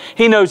physically.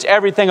 He knows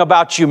everything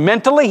about you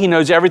mentally. He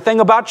knows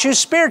everything about you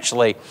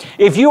spiritually.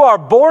 If you are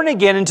born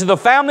again into the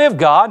family of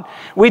God,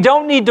 we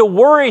don't need to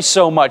worry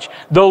so much.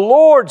 The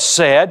Lord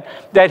said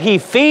that He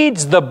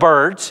feeds the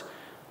birds.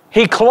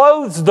 He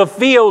clothes the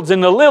fields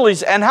and the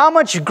lilies. And how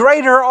much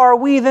greater are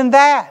we than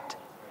that?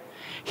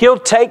 He'll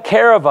take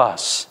care of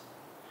us.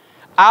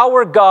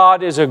 Our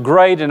God is a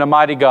great and a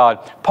mighty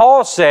God.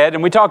 Paul said,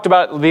 and we talked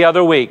about it the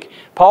other week,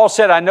 Paul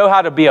said, I know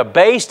how to be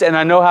abased and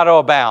I know how to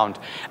abound.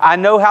 I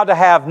know how to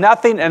have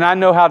nothing and I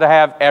know how to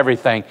have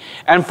everything.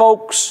 And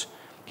folks,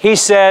 he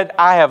said,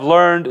 I have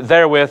learned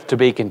therewith to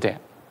be content.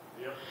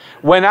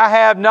 When I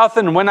have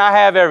nothing, when I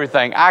have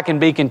everything, I can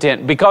be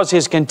content. Because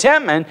his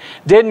contentment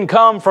didn't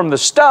come from the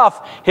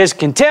stuff. His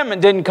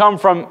contentment didn't come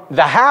from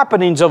the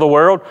happenings of the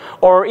world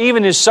or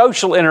even his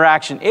social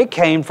interaction. It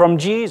came from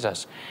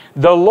Jesus.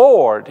 The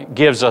Lord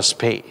gives us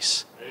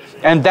peace.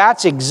 And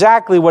that's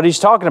exactly what he's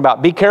talking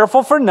about. Be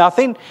careful for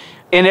nothing.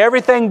 In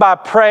everything by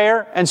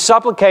prayer and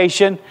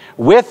supplication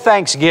with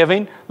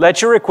thanksgiving,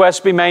 let your requests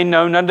be made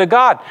known unto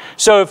God.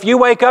 So if you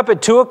wake up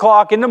at 2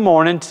 o'clock in the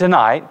morning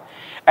tonight,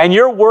 and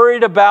you're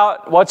worried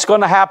about what's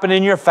going to happen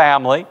in your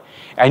family,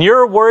 and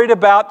you're worried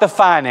about the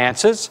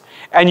finances,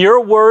 and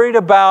you're worried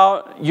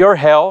about your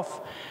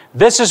health,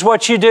 this is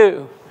what you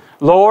do.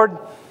 Lord,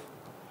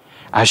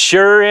 I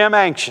sure am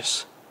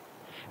anxious.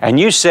 And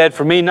you said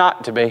for me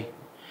not to be.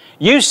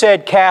 You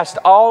said cast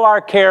all our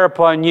care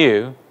upon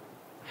you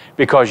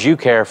because you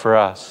care for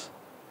us.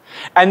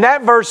 And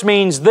that verse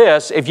means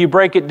this, if you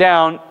break it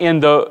down in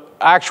the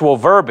actual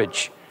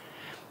verbiage.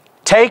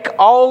 Take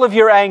all of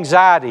your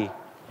anxiety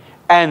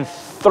and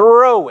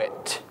throw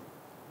it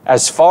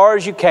as far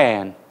as you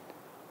can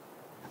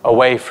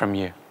away from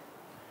you.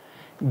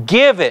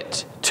 Give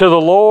it to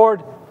the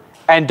Lord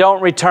and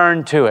don't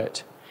return to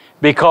it,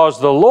 because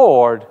the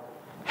Lord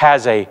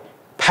has a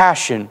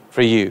passion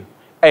for you,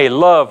 a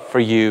love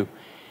for you,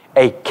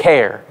 a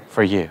care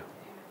for you.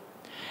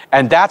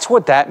 And that's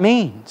what that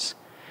means.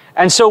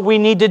 And so we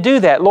need to do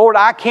that. Lord,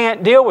 I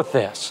can't deal with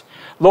this.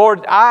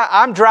 Lord,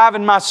 I'm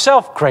driving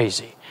myself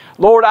crazy.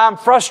 Lord, I'm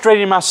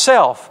frustrating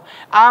myself.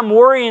 I'm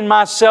worrying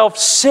myself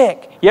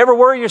sick. You ever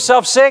worry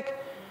yourself sick?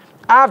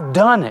 I've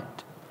done it.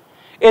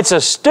 It's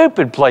a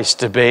stupid place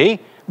to be,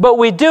 but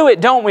we do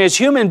it, don't we? As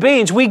human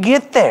beings, we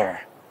get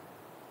there.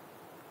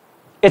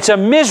 It's a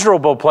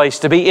miserable place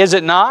to be, is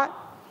it not?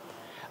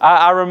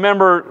 I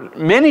remember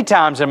many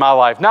times in my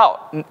life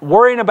not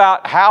worrying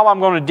about how I'm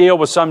going to deal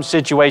with some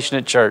situation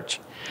at church.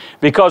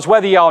 Because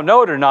whether y'all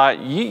know it or not,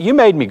 you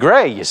made me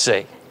gray, you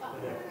see.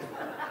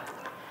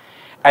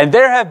 And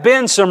there have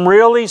been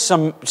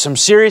some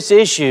serious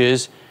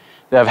issues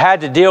that I've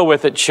had to deal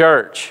with at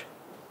church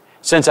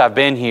since I've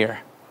been here.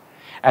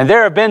 And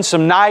there have been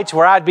some nights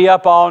where I'd be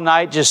up all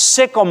night just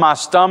sick on my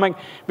stomach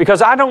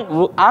because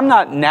I'm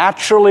not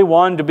naturally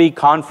one to be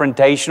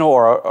confrontational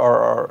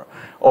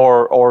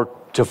or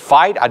to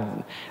fight.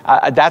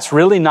 That's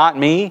really not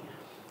me.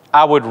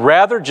 I would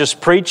rather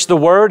just preach the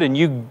Word and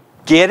you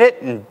get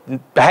it and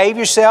behave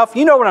yourself.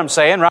 You know what I'm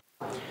saying, right?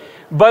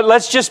 But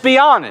let's just be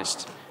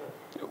honest.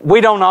 We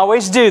don't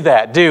always do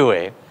that, do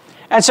we?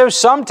 And so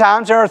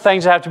sometimes there are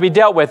things that have to be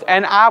dealt with.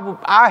 And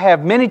I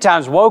have many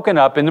times woken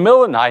up in the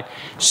middle of the night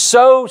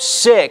so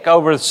sick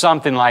over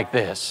something like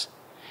this.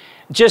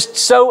 Just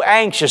so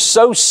anxious,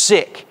 so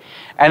sick.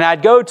 And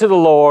I'd go to the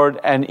Lord,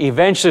 and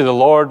eventually the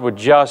Lord would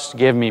just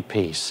give me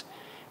peace.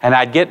 And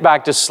I'd get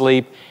back to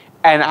sleep.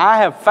 And I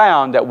have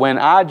found that when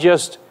I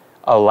just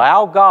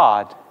allow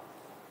God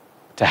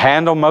to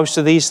handle most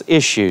of these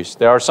issues,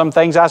 there are some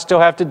things I still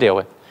have to deal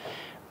with.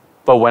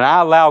 But when I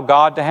allow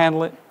God to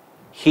handle it,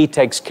 He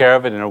takes care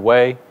of it in a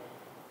way.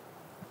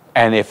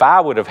 And if I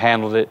would have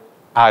handled it,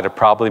 I'd have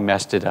probably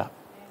messed it up.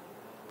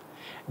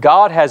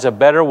 God has a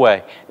better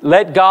way.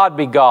 Let God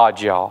be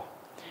God, y'all.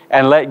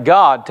 And let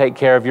God take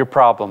care of your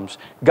problems.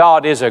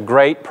 God is a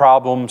great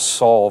problem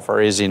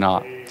solver, is He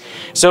not?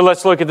 So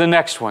let's look at the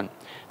next one.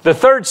 The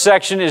third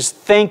section is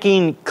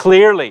thinking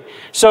clearly.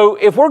 So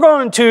if we're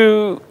going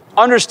to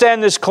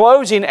understand this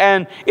closing,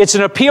 and it's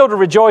an appeal to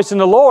rejoice in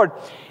the Lord,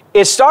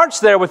 it starts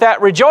there with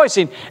that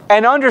rejoicing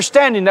and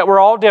understanding that we're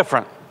all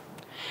different.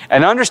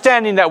 And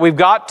understanding that we've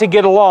got to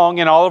get along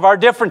in all of our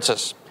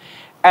differences.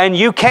 And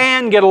you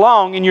can get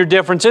along in your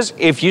differences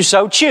if you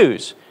so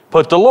choose.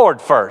 Put the Lord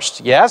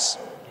first, yes?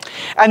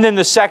 And then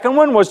the second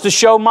one was to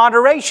show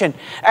moderation.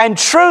 And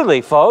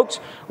truly, folks,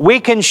 we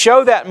can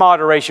show that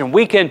moderation.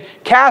 We can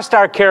cast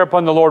our care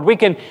upon the Lord. We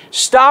can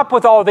stop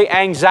with all the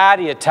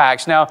anxiety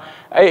attacks. Now,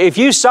 if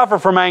you suffer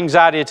from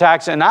anxiety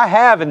attacks, and I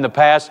have in the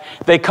past,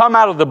 they come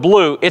out of the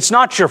blue. It's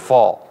not your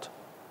fault.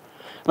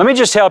 Let me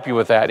just help you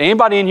with that.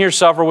 Anybody in here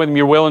suffer with them?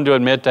 You're willing to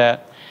admit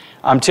that?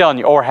 I'm telling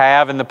you, or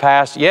have in the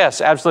past?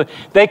 Yes, absolutely.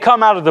 They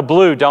come out of the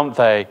blue, don't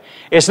they?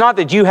 It's not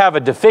that you have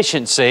a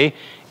deficiency.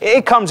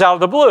 It comes out of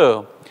the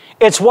blue.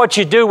 It's what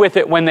you do with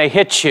it when they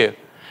hit you.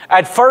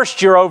 At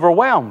first, you're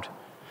overwhelmed.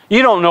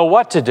 You don't know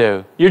what to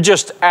do. You're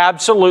just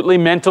absolutely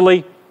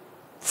mentally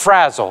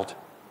frazzled.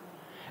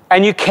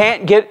 And you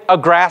can't get a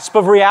grasp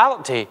of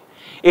reality.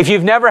 If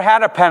you've never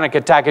had a panic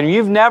attack and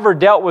you've never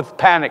dealt with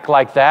panic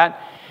like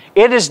that,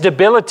 it is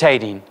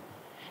debilitating.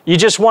 You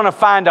just want to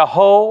find a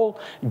hole,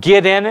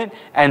 get in it,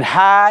 and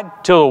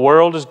hide till the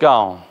world is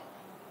gone.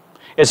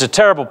 It's a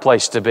terrible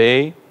place to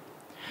be.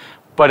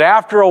 But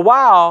after a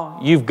while,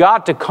 you've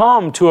got to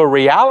come to a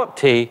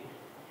reality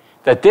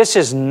that this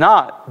is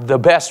not the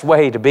best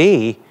way to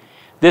be.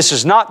 This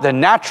is not the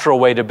natural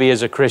way to be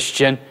as a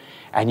Christian.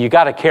 And you've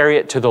got to carry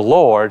it to the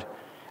Lord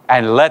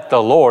and let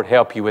the Lord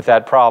help you with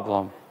that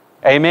problem.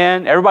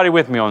 Amen? Everybody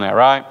with me on that,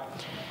 right?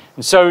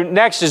 And so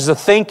next is the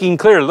thinking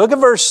clearly. Look at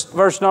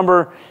verse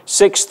number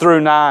 6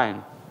 through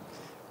 9.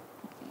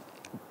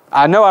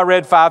 I know I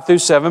read 5 through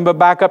 7, but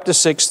back up to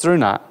 6 through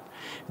 9.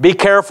 Be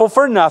careful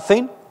for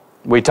nothing.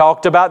 We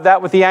talked about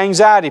that with the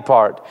anxiety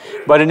part.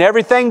 But in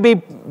everything be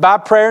by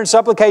prayer and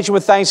supplication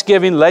with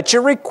thanksgiving, let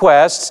your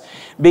requests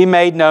be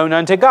made known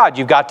unto God.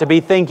 You've got to be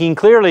thinking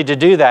clearly to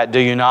do that, do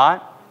you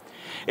not?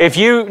 If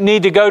you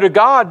need to go to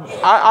God,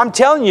 I'm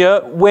telling you,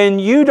 when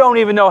you don't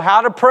even know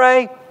how to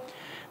pray,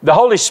 the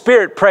Holy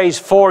Spirit prays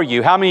for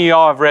you. How many of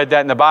y'all have read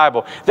that in the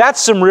Bible? That's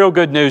some real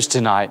good news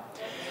tonight.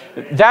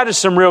 That is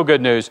some real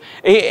good news.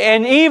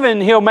 And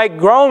even He'll make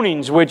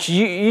groanings, which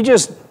you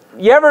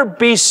ever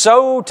be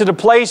so to the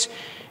place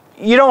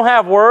you don't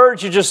have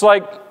words, you're just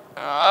like,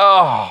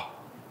 oh.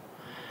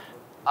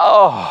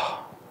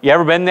 You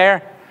ever been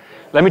there?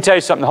 Let me tell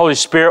you something, the Holy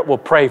Spirit will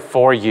pray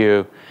for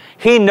you.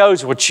 He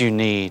knows what you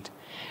need.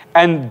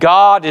 And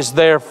God is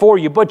there for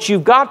you. But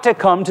you've got to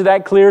come to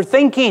that clear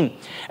thinking.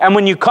 And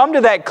when you come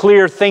to that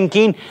clear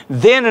thinking,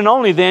 then and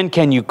only then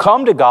can you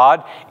come to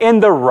God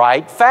in the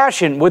right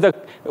fashion with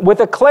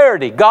a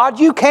clarity. God,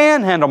 you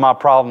can handle my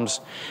problems.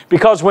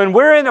 Because when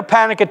we're in a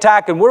panic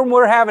attack and when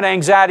we're having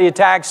anxiety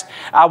attacks,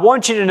 I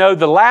want you to know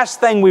the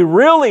last thing we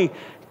really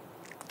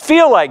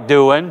feel like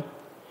doing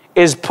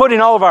is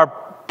putting all of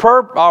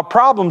our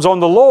problems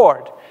on the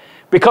Lord.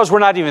 Because we're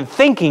not even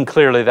thinking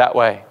clearly that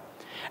way.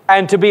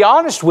 And to be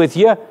honest with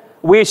you,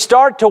 we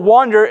start to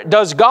wonder,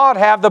 does God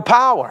have the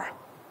power?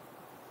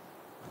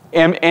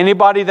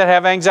 Anybody that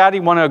have anxiety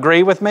want to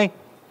agree with me?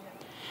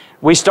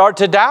 We start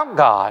to doubt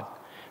God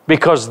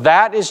because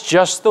that is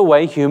just the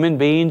way human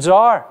beings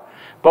are.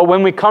 But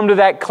when we come to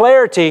that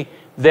clarity,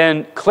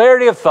 then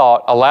clarity of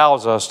thought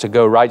allows us to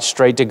go right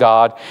straight to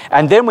God.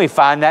 And then we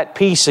find that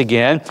peace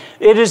again.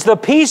 It is the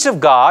peace of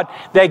God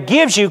that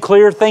gives you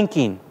clear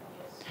thinking.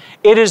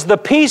 It is the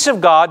peace of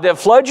God that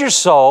floods your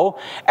soul.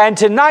 And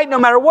tonight, no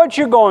matter what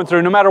you're going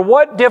through, no matter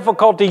what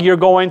difficulty you're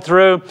going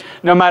through,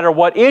 no matter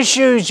what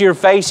issues you're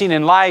facing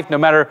in life, no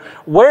matter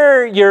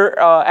where your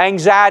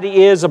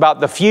anxiety is about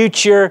the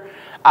future,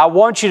 I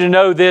want you to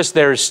know this,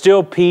 there is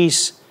still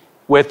peace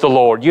with the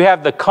Lord. You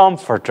have the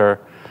Comforter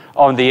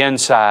on the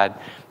inside.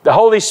 The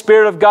Holy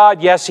Spirit of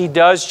God, yes, He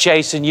does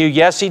chasten you.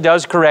 Yes, He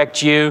does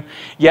correct you.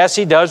 Yes,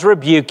 He does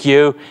rebuke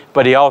you,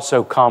 but He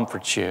also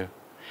comforts you.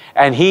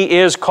 And He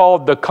is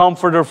called the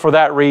Comforter for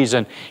that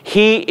reason.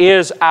 He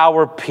is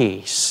our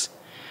peace.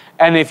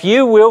 And if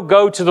you will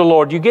go to the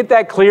Lord, you get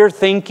that clear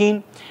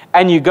thinking,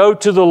 and you go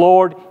to the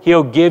Lord,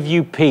 He'll give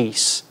you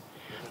peace.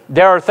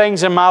 There are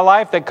things in my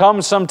life that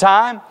come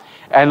sometime,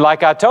 and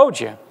like I told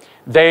you,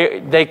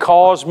 they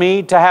cause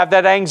me to have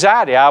that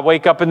anxiety. I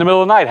wake up in the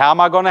middle of the night. How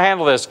am I going to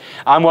handle this?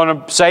 I'm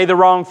going to say the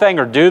wrong thing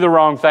or do the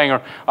wrong thing,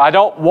 or I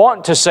don't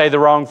want to say the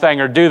wrong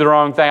thing or do the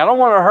wrong thing. I don't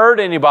want to hurt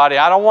anybody.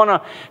 I don't want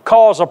to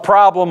cause a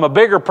problem, a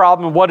bigger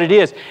problem than what it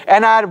is.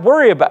 And I'd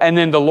worry about it. And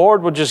then the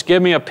Lord will just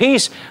give me a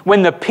peace.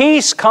 When the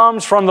peace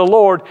comes from the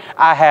Lord,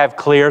 I have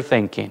clear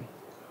thinking.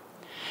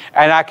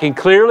 And I can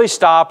clearly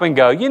stop and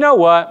go, you know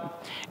what?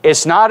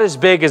 It's not as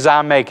big as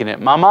I'm making it.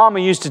 My mama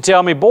used to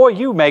tell me, boy,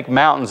 you make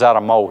mountains out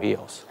of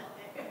molehills.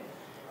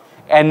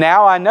 And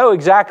now I know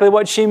exactly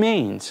what she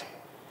means.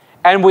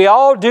 And we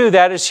all do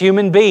that as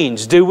human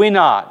beings, do we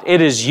not? It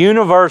is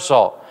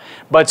universal.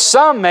 But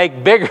some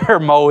make bigger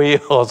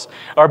molehills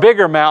or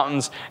bigger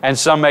mountains, and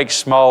some make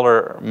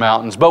smaller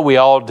mountains. But we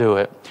all do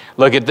it.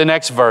 Look at the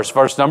next verse,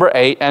 verse number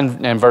 8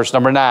 and verse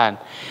number 9.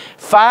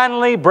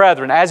 Finally,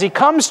 brethren, as he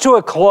comes to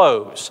a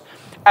close,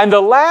 and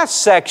the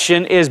last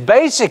section is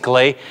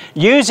basically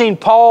using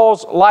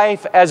Paul's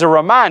life as a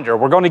reminder.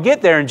 We're going to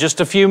get there in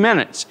just a few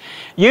minutes.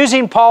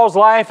 Using Paul's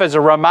life as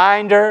a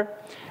reminder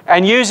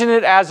and using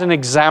it as an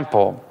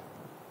example.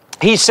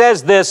 He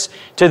says this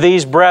to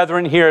these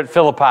brethren here at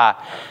Philippi.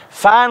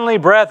 Finally,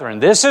 brethren,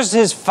 this is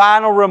his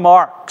final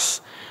remarks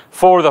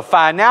for the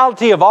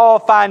finality of all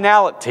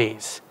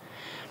finalities.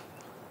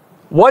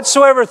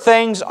 Whatsoever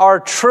things are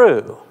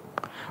true,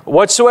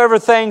 whatsoever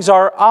things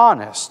are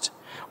honest,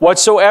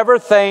 whatsoever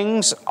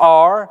things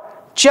are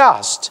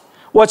just,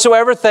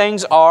 whatsoever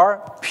things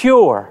are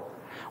pure,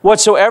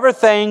 whatsoever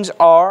things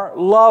are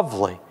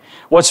lovely,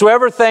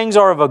 whatsoever things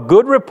are of a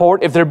good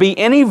report, if there be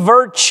any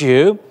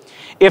virtue,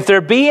 if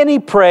there be any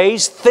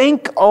praise,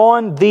 think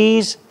on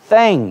these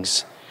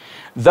things.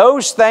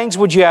 Those things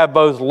which you have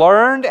both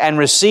learned and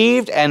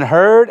received and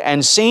heard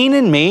and seen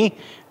in me,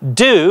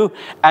 do,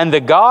 and the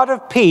God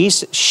of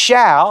peace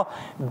shall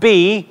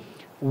be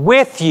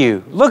with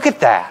you. Look at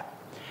that.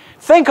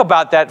 Think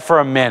about that for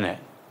a minute.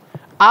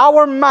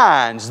 Our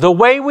minds, the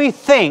way we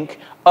think,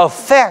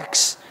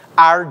 affects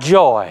our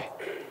joy.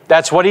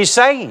 That's what he's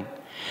saying.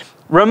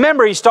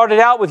 Remember, he started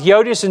out with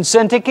Euodias and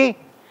Syntyche,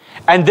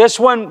 and this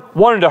one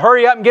wanted to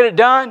hurry up and get it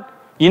done.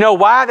 You know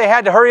why they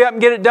had to hurry up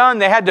and get it done?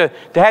 They had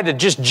to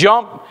just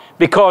jump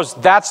because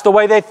that's the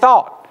way they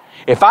thought.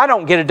 If I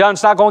don't get it done,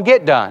 it's not going to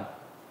get done.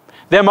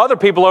 Them other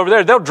people over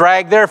there, they'll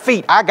drag their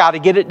feet. I got to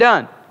get it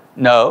done.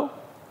 No.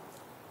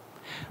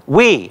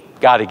 We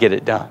got to get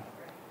it done.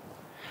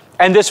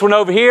 And this one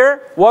over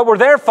here, what were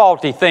their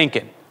faulty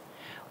thinking?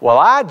 Well,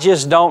 I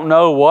just don't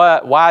know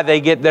why they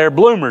get their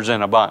bloomers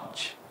in a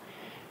bunch.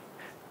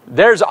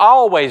 There's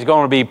always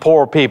going to be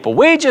poor people.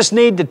 We just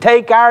need to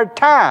take our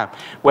time.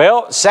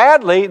 Well,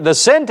 sadly, the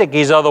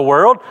Syntyches of the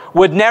world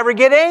would never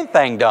get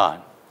anything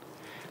done.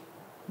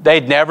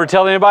 They'd never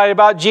tell anybody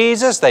about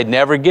Jesus. They'd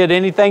never get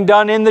anything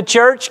done in the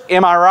church.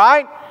 Am I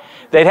right?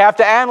 They'd have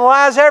to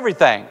analyze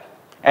everything,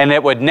 and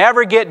it would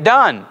never get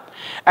done.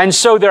 And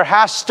so there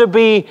has to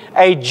be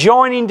a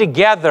joining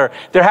together.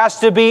 There has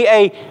to be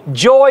a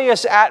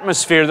joyous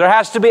atmosphere. There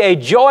has to be a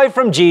joy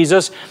from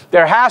Jesus.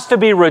 There has to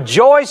be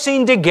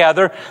rejoicing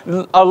together,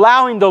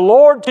 allowing the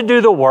Lord to do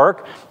the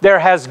work. There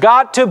has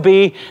got to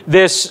be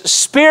this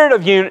spirit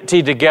of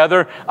unity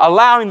together,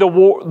 allowing the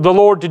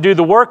Lord to do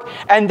the work.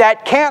 And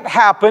that can't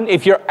happen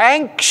if you're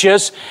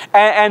anxious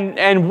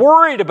and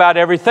worried about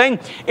everything.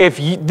 If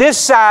this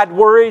side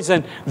worries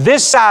and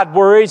this side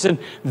worries, and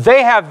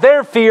they have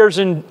their fears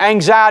and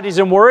anxieties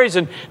and worries,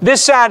 and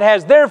this side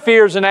has their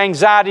fears and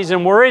anxieties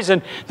and worries,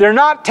 and they're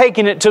not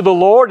taking it to the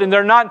Lord, and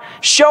they're not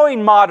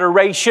showing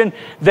moderation,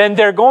 then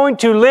they're going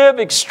to live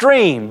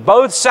extreme,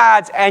 both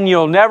sides, and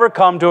you'll never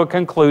come to a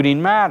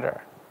concluding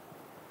matter.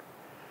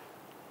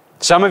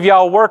 Some of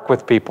y'all work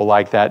with people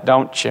like that,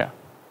 don't you?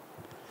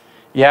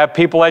 You have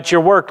people at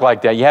your work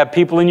like that. You have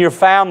people in your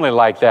family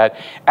like that.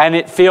 And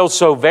it feels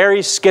so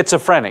very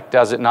schizophrenic,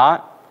 does it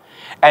not?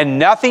 And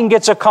nothing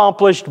gets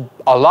accomplished,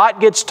 a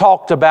lot gets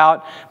talked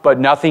about, but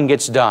nothing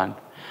gets done.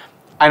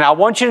 And I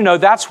want you to know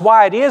that's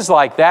why it is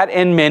like that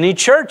in many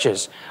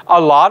churches. A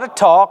lot of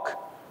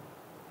talk,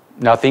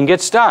 nothing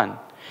gets done.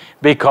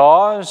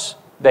 Because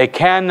they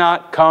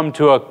cannot come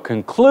to a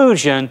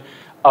conclusion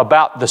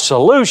about the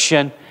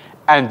solution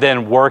and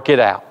then work it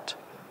out.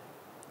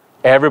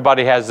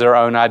 Everybody has their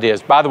own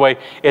ideas. By the way,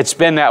 it's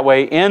been that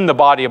way in the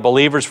body of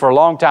believers for a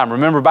long time.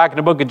 Remember back in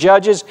the book of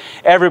Judges,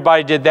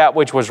 everybody did that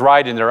which was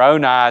right in their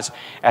own eyes,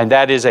 and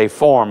that is a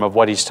form of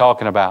what he's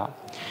talking about.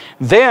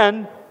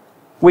 Then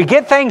we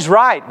get things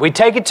right. We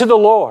take it to the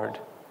Lord.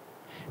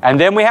 And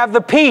then we have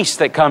the peace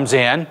that comes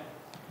in.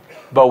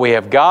 But we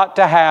have got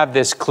to have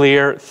this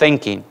clear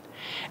thinking.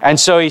 And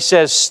so he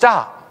says,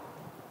 stop.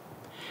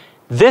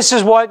 This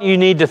is what you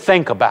need to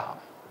think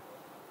about.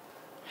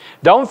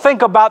 Don't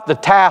think about the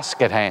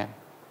task at hand.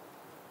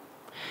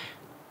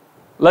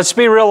 Let's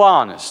be real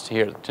honest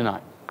here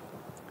tonight.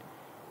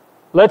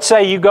 Let's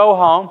say you go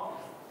home,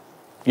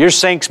 your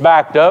sink's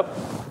backed up,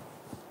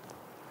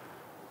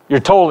 your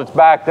toilet's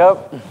backed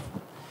up,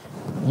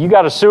 you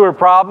got a sewer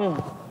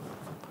problem,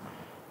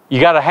 you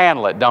got to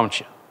handle it, don't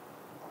you?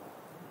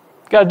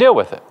 You got to deal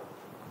with it.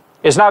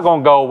 It's not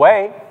going to go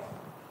away.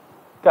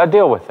 You got to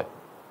deal with it.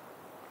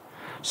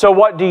 So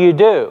what do? You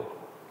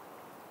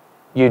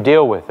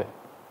deal with it.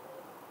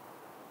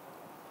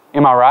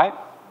 Am I right?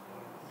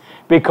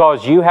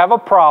 Because you have a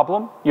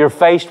problem, you're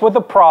faced with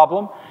a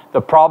problem,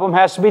 the problem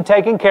has to be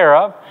taken care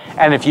of,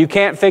 and if you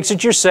can't fix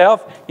it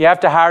yourself, you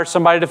have to hire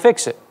somebody to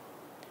fix it.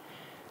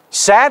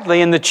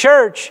 Sadly, in the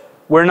church,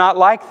 we're not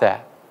like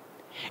that.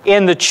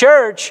 In the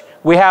church,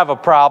 we have a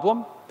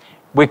problem.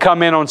 We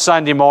come in on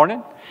Sunday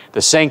morning,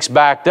 the sink's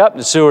backed up,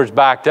 the sewer's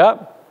backed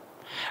up,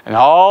 and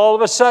all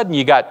of a sudden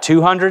you got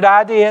 200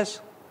 ideas,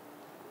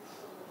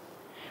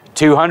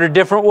 200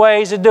 different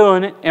ways of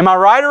doing it. Am I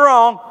right or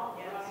wrong?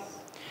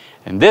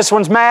 And this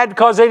one's mad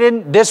because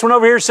this one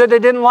over here said they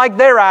didn't like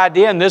their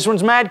idea, and this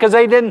one's mad because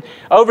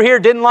over here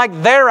didn't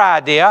like their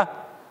idea.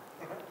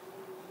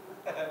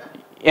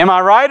 Am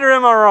I right or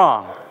am I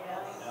wrong?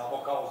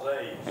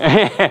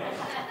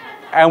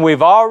 And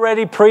we've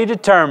already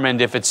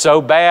predetermined if it's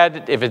so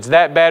bad, if it's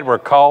that bad, we're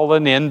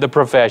calling in the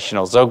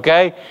professionals,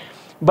 okay?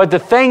 But the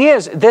thing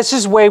is, this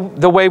is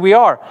the way we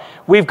are.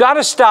 We've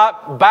got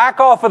to back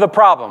off of the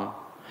problem.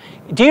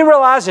 Do you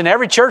realize in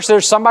every church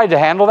there's somebody to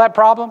handle that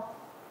problem?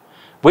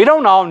 We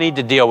don't all need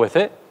to deal with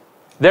it.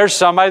 There's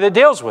somebody that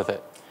deals with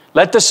it.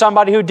 Let the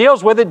somebody who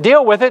deals with it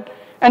deal with it,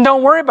 and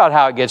don't worry about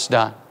how it gets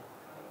done.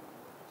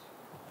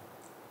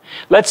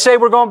 Let's say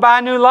we're going to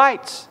buy new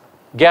lights.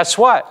 Guess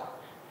what?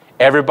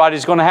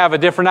 Everybody's going to have a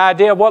different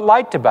idea of what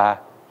light to buy.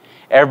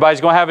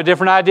 Everybody's going to have a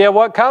different idea of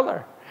what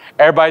color.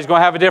 Everybody's going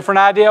to have a different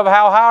idea of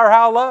how high or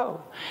how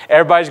low.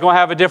 Everybody's going to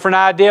have a different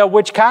idea of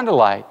which kind of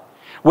light,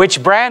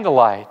 which brand of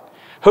light,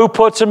 who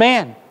puts them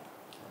in.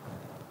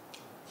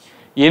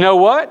 You know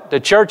what? The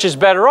church is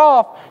better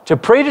off to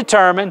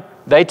predetermine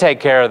they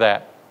take care of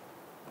that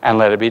and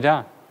let it be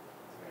done.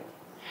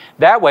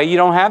 That way you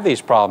don't have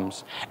these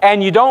problems.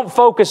 And you don't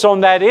focus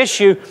on that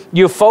issue.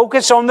 You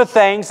focus on the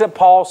things that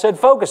Paul said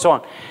focus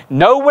on.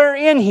 Nowhere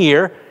in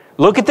here,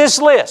 look at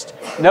this list.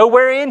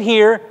 Nowhere in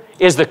here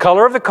is the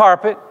color of the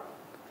carpet.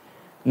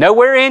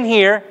 Nowhere in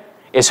here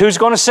is who's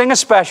going to sing a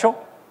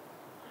special.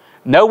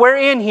 Nowhere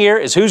in here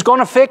is who's going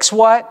to fix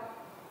what.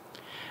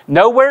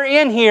 Nowhere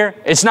in here,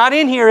 it's not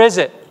in here, is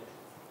it?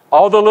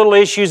 All the little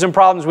issues and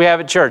problems we have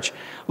at church.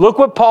 Look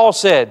what Paul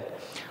said.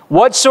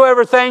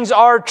 Whatsoever things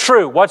are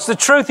true. What's the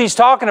truth he's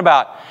talking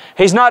about?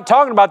 He's not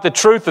talking about the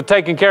truth of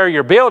taking care of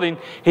your building.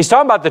 He's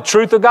talking about the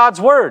truth of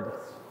God's Word.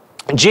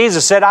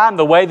 Jesus said, I am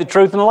the way, the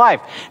truth, and the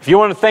life. If you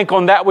want to think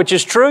on that which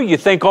is true, you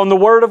think on the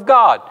Word of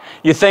God.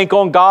 You think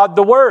on God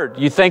the Word.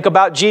 You think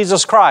about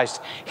Jesus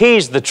Christ.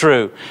 He's the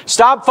true.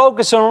 Stop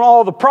focusing on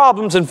all the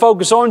problems and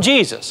focus on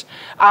Jesus.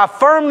 I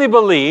firmly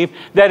believe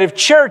that if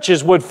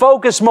churches would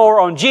focus more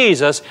on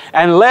Jesus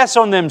and less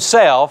on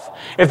themselves,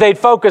 if they'd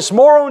focus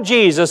more on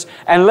Jesus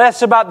and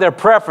less about their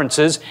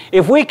preferences,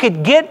 if we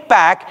could get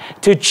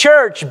back to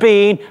church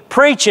being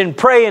preaching,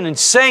 praying, and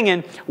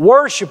singing,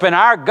 worshiping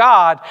our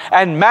God,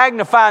 and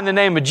magnifying the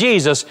name of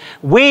Jesus,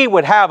 we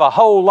would have a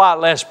whole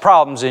lot less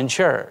problems in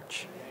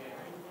church.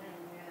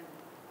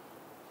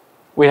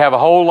 We'd have a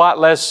whole lot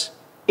less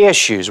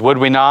issues, would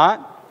we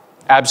not?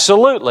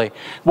 Absolutely.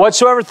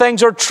 Whatsoever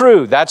things are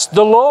true, that's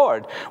the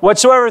Lord.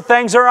 Whatsoever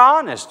things are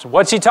honest.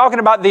 What's He talking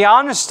about? The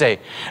honesty.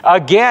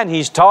 Again,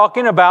 He's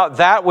talking about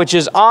that which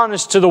is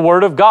honest to the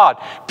Word of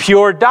God.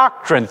 Pure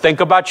doctrine. Think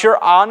about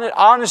your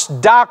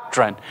honest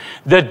doctrine.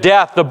 The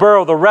death, the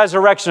burial, the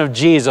resurrection of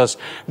Jesus.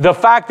 The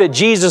fact that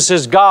Jesus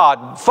is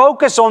God.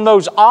 Focus on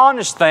those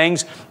honest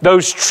things,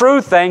 those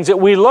true things that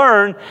we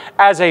learn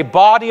as a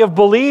body of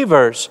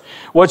believers.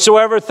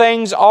 Whatsoever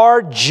things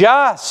are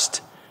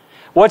just.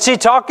 What's He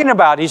talking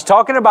about? He's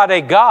talking about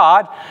a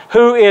God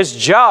who is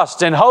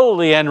just and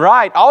holy and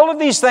right. All of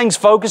these things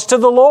focus to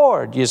the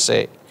Lord, you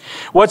see.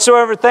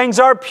 Whatsoever things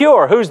are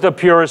pure. Who's the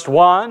purest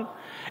one?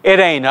 It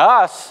ain't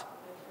us.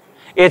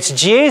 It's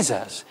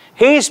Jesus.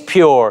 He's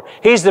pure.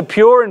 He's the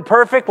pure and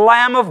perfect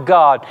Lamb of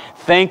God.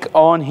 Think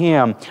on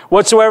Him.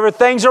 Whatsoever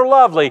things are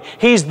lovely.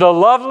 He's the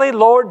lovely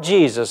Lord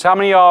Jesus. How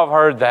many of y'all have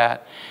heard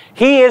that?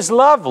 He is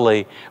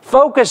lovely.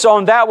 Focus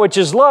on that which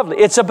is lovely.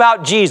 It's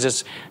about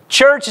Jesus.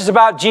 Church is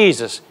about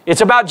Jesus.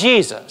 It's about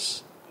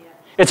Jesus.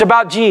 It's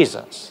about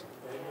Jesus.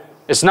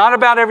 It's not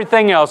about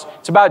everything else.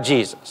 It's about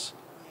Jesus.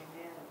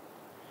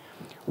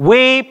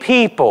 We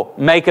people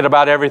make it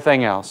about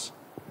everything else.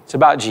 It's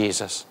about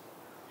Jesus.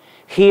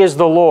 He is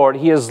the Lord.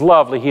 He is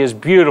lovely. He is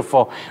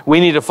beautiful.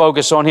 We need to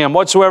focus on Him.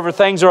 Whatsoever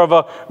things are of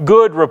a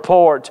good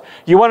report.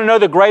 You want to know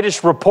the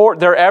greatest report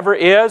there ever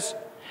is?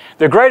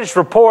 The greatest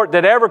report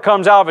that ever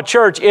comes out of a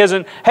church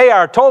isn't, hey,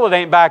 our toilet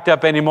ain't backed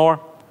up anymore.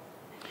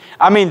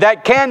 I mean,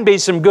 that can be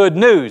some good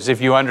news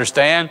if you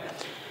understand.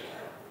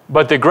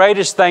 But the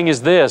greatest thing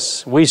is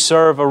this: we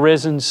serve a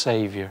risen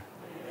Savior.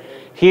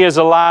 He is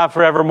alive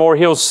forevermore.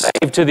 He'll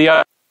save to the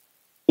uttermost.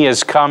 He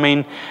is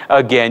coming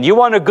again. You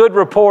want a good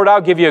report?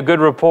 I'll give you a good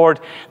report.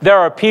 There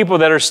are people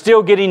that are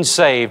still getting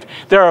saved.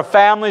 There are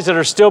families that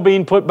are still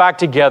being put back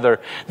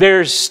together.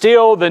 There's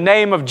still the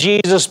name of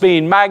Jesus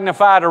being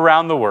magnified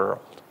around the world.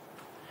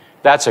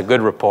 That's a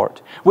good report.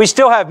 We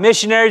still have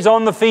missionaries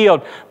on the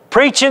field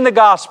preaching the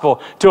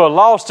gospel to a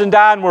lost and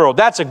dying world.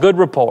 That's a good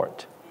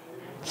report.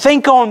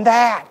 Think on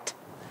that.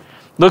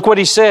 Look what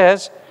he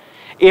says.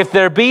 If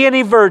there be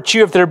any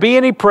virtue, if there be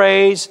any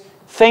praise,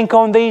 think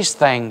on these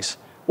things.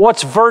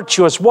 What's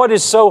virtuous? What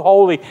is so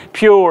holy,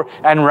 pure,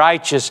 and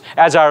righteous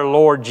as our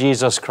Lord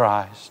Jesus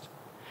Christ?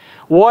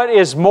 What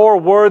is more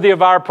worthy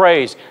of our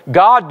praise?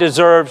 God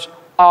deserves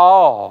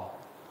all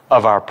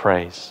of our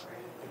praise.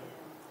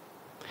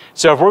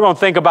 So if we're going to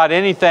think about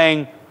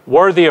anything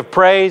worthy of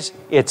praise,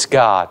 it's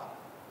God.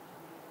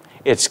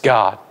 It's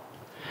God.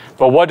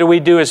 But what do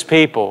we do as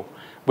people?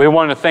 We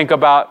want to think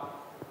about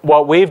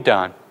what we've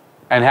done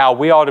and how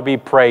we ought to be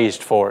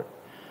praised for it.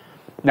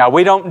 Now,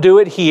 we don't do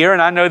it here,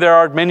 and I know there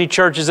are many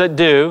churches that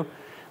do,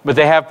 but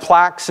they have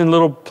plaques and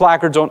little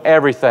placards on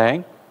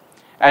everything.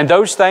 And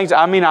those things,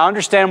 I mean, I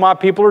understand why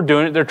people are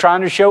doing it. They're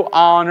trying to show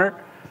honor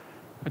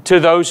to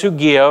those who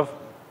give.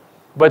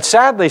 But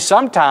sadly,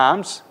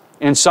 sometimes,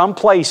 in some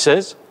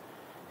places,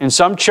 in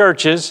some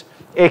churches,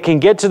 it can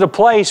get to the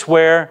place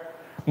where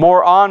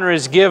more honor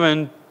is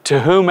given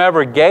to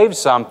whomever gave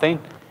something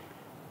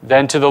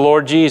than to the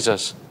Lord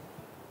Jesus.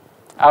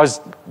 I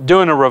was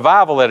doing a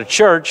revival at a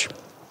church,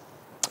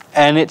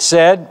 and it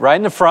said right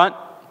in the front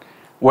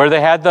where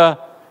they had the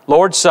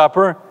Lord's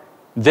Supper,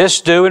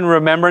 "This do in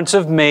remembrance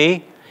of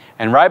me."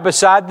 And right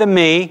beside the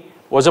 "me"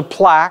 was a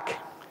plaque,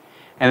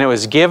 and it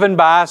was given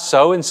by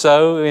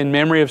so-and-so in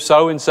memory of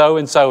so-and-so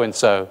and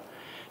so-and-so.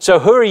 So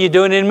who are you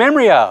doing in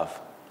memory of?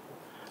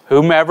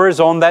 Whomever is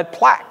on that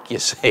plaque, you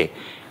see.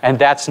 And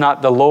that's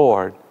not the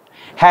Lord.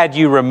 Had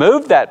you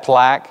removed that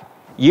plaque,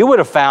 you would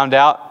have found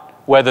out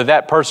whether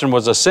that person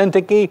was a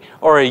Syntyche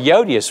or a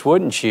Euodias,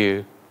 wouldn't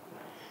you?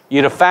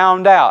 You'd have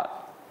found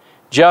out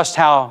just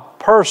how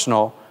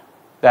personal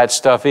that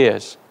stuff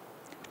is.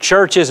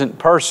 Church isn't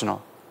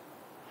personal.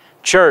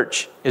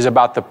 Church is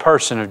about the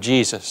person of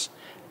Jesus.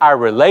 Our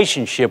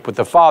relationship with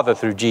the Father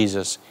through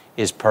Jesus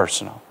is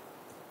personal.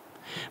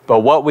 But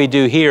what we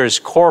do here is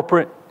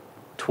corporate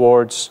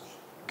towards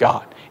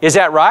God. Is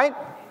that right?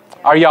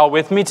 Are y'all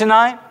with me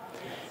tonight?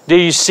 Do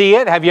you see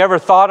it? Have you ever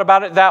thought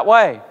about it that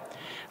way?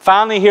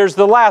 Finally, here's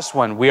the last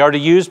one. We are to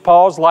use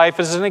Paul's life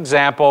as an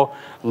example.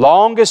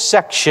 Longest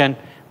section,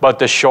 but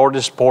the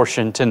shortest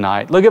portion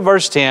tonight. Look at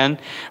verse 10.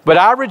 "But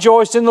I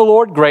rejoiced in the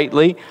Lord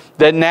greatly,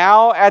 that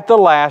now at the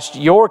last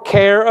your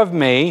care of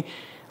me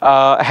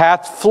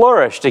hath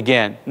flourished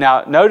again."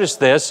 Now, notice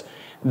this.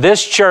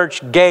 This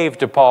church gave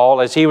to Paul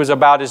as he was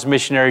about his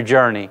missionary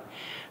journey.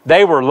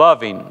 They were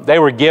loving. They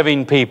were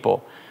giving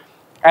people.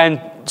 And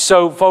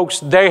so,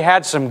 folks, they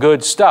had some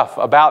good stuff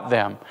about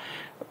them.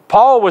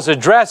 Paul was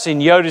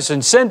addressing Euodias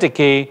and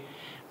Syntyche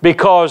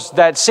because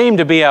that seemed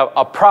to be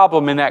a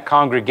problem in that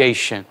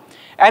congregation.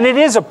 And it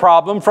is a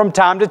problem from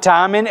time to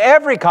time in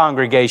every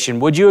congregation.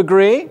 Would you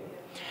agree?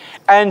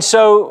 And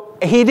so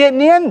he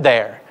didn't end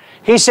there.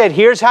 He said,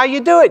 here's how you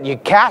do it. You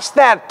cast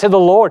that to the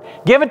Lord.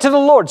 Give it to the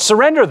Lord.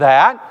 Surrender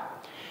that.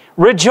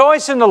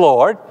 Rejoice in the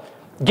Lord.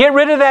 Get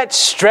rid of that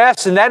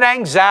stress and that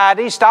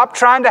anxiety. Stop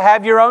trying to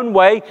have your own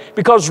way,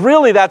 because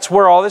really that's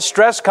where all this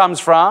stress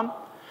comes from.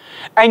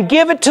 And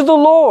give it to the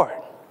Lord.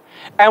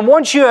 And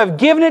once you have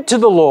given it to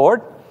the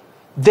Lord,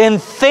 then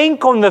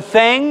think on the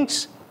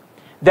things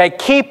that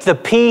keep the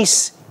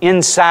peace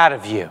inside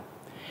of you,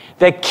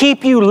 that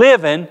keep you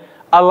living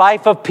a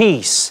life of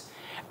peace.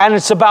 And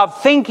it's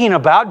about thinking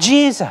about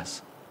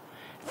Jesus.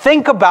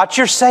 Think about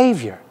your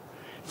Savior.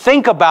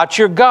 Think about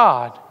your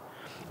God.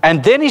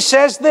 And then he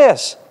says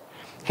this.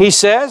 He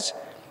says,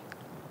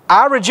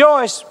 I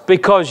rejoice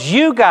because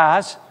you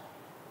guys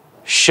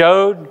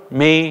showed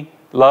me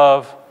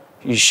love.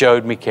 You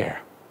showed me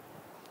care.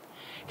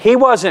 He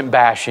wasn't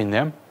bashing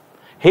them.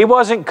 He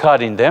wasn't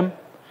cutting them.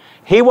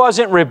 He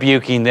wasn't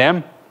rebuking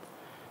them.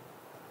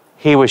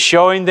 He was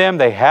showing them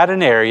they had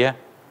an area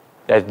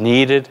that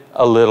needed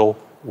a little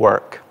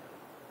work.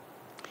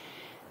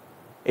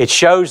 It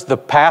shows the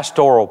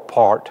pastoral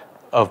part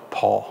of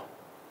Paul.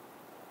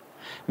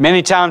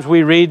 Many times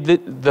we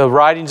read the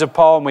writings of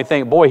Paul and we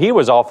think, boy, he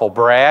was awful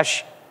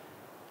brash.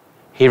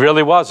 He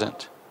really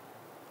wasn't.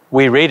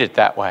 We read it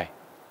that way.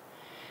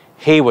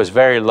 He was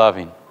very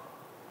loving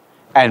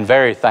and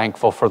very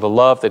thankful for the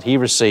love that he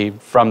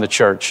received from the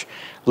church.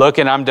 Look,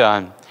 and I'm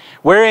done.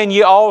 Wherein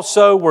ye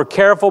also were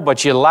careful,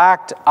 but ye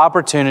lacked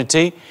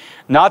opportunity.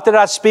 Not that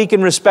I speak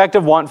in respect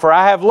of want, for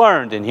I have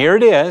learned, and here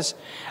it is,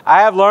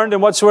 I have learned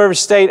in whatsoever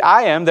state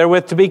I am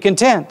therewith to be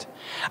content.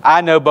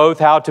 I know both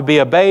how to be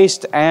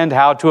abased and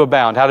how to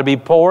abound, how to be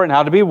poor and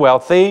how to be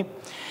wealthy.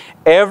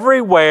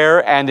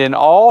 Everywhere and in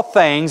all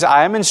things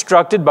I am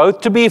instructed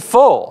both to be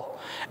full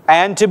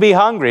and to be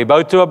hungry,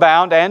 both to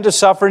abound and to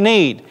suffer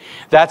need.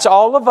 That's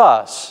all of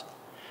us.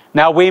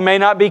 Now, we may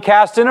not be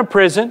cast in a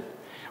prison.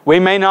 We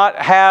may not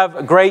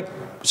have great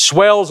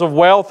swells of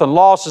wealth and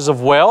losses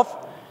of wealth.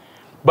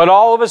 But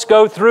all of us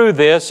go through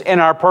this in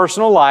our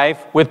personal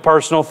life with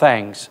personal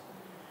things.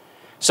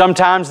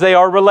 Sometimes they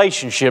are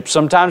relationships.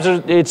 Sometimes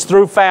it's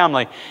through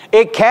family.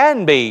 It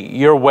can be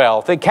your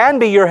wealth. It can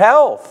be your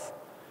health.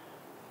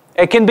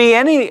 It can be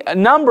any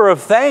number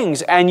of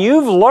things. And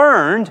you've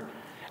learned,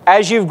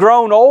 as you've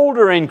grown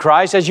older in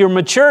Christ, as you've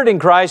matured in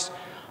Christ,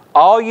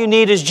 all you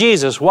need is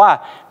Jesus. Why?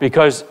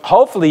 Because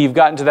hopefully you've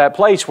gotten to that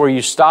place where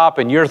you stop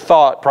and your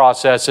thought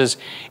processes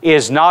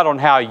is not on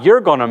how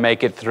you're going to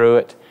make it through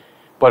it,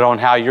 but on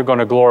how you're going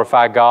to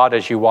glorify God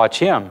as you watch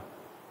Him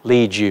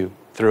lead you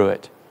through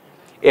it.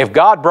 If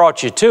God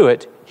brought you to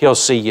it, He'll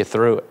see you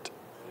through it.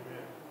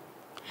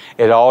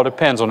 It all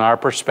depends on our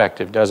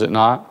perspective, does it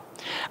not?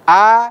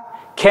 I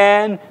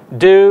can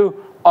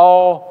do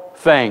all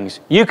things.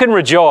 You can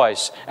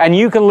rejoice and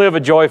you can live a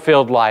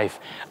joy-filled life.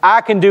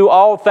 I can do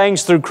all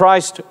things through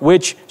Christ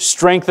which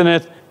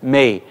strengtheneth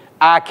me.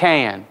 I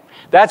can.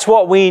 That's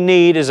what we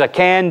need, is a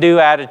can-do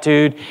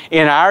attitude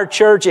in our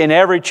church, in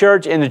every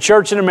church, in the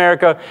church in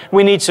America.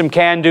 We need some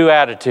can-do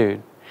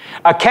attitude.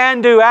 A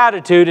can-do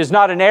attitude is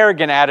not an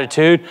arrogant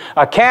attitude.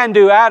 A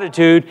can-do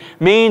attitude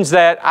means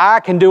that I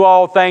can do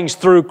all things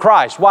through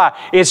Christ. Why?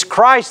 It's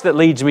Christ that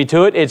leads me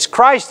to it. It's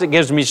Christ that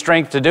gives me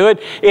strength to do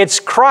it. It's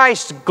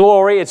Christ's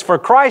glory. It's for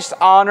Christ's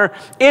honor.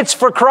 It's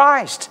for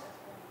Christ.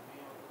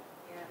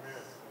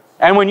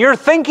 And when you're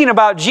thinking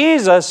about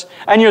Jesus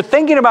and you're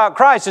thinking about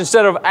Christ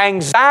instead of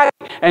anxiety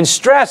and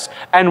stress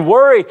and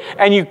worry,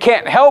 and you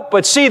can't help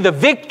but see the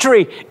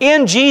victory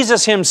in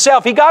Jesus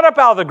Himself. He got up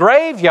out of the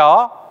grave,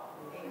 y'all.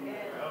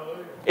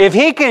 If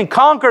He can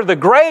conquer the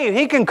grave,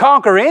 He can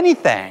conquer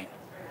anything.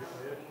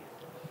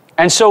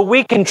 And so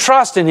we can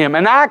trust in Him.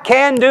 And I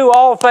can do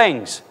all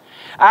things.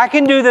 I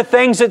can do the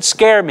things that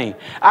scare me.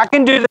 I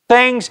can do the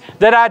things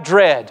that I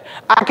dread.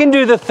 I can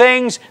do the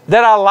things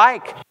that I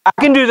like. I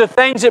can do the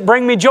things that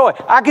bring me joy.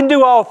 I can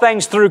do all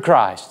things through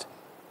Christ.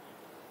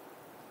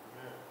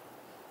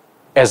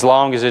 As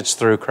long as it's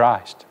through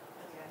Christ.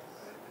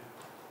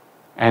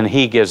 And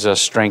He gives us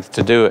strength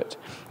to do it.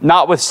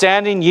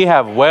 Notwithstanding, ye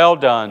have well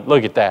done.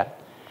 Look at that.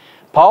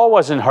 Paul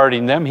wasn't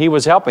hurting them. He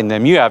was helping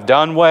them. You have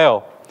done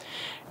well.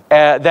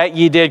 That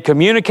ye did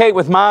communicate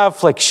with my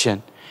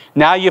affliction.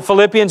 Now you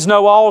Philippians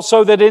know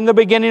also that in the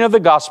beginning of the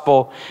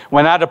gospel,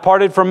 when I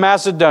departed from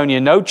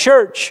Macedonia, no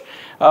church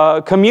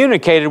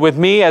communicated with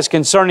me as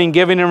concerning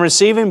giving and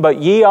receiving,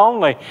 but ye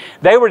only.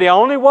 They were the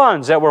only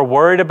ones that were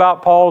worried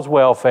about Paul's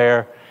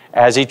welfare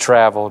as he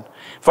traveled.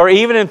 For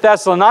even in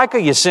Thessalonica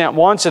you sent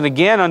once and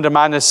again unto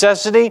my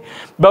necessity,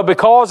 but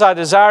because I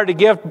desire to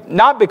gift,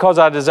 not because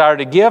I desire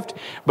to gift,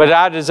 but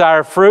I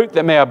desire fruit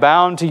that may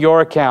abound to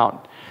your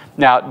account.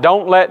 Now,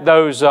 don't let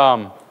those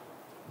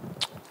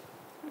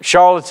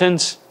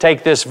charlatans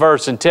take this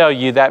verse and tell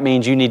you that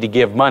means you need to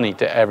give money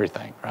to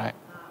everything, right?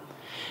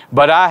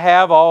 But I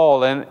have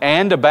all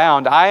and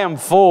abound. I am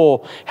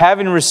full,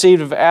 having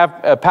received of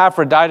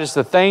Epaphroditus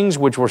the things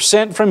which were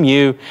sent from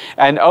you,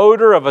 an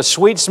odor of a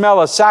sweet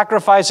smell, a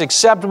sacrifice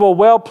acceptable,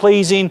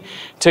 well-pleasing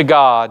to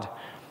God.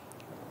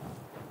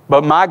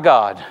 But my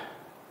God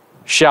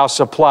shall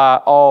supply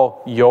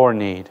all your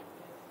need.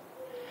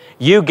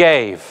 You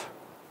gave.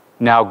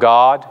 Now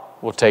God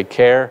will take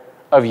care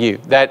of you.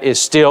 That is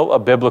still a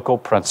biblical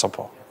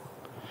principle.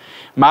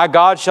 My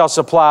God shall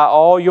supply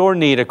all your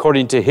need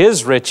according to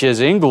His riches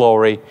in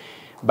glory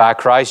by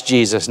Christ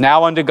Jesus.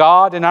 Now unto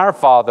God and our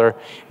Father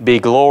be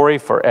glory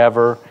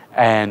forever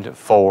and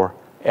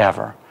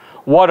forever.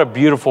 What a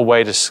beautiful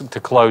way to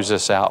close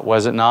this out,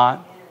 was it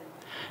not?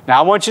 Now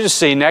I want you to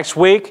see, next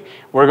week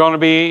we're going to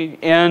be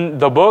in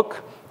the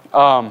book.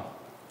 We're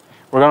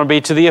going to be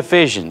to the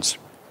Ephesians.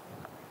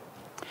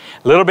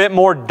 A little bit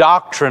more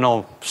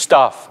doctrinal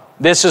stuff.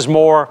 This is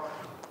more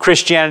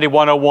Christianity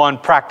 101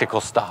 practical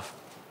stuff.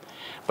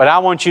 But I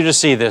want you to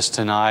see this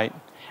tonight.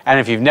 And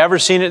if you've never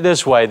seen it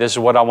this way, this is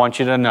what I want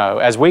you to know.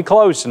 As we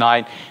close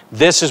tonight,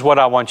 this is what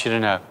I want you to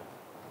know.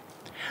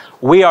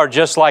 We are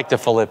just like the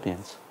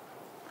Philippians.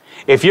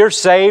 If you're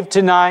saved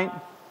tonight,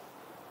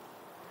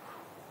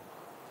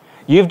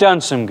 you've done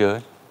some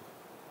good.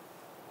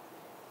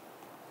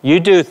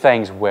 You do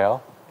things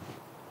well.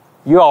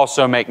 You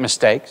also make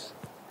mistakes.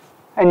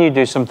 And you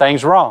do some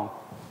things wrong.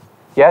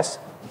 Yes?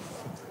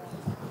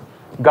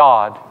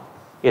 God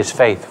is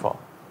faithful.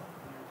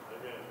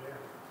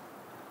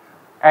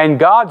 And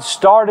God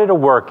started a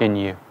work in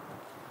you,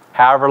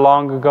 however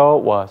long ago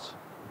it was.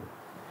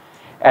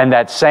 And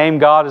that same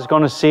God is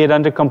going to see it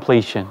unto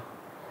completion.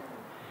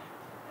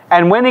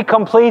 And when He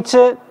completes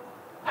it,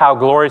 how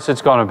glorious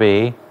it's going to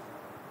be.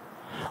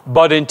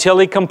 But until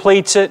He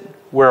completes it,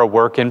 we're a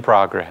work in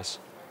progress.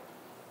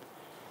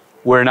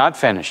 We're not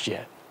finished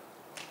yet.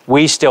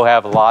 We still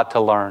have a lot to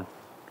learn.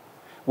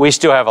 We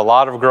still have a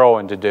lot of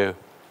growing to do.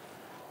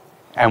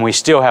 And we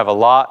still have a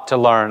lot to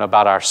learn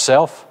about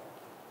ourselves,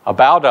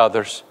 about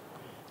others,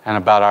 and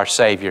about our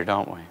Savior,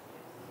 don't we?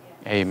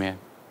 Amen.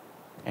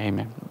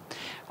 Amen.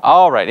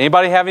 All right.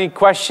 Anybody have any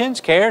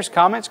questions, cares,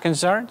 comments,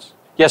 concerns?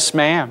 Yes,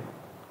 ma'am.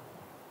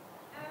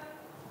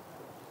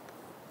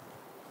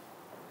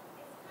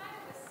 It's kind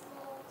of a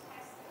small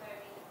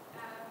testimony,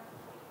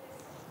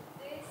 because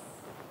this,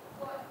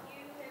 what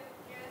you have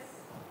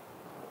just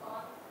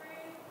gone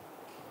through,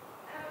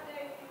 I don't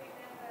know if you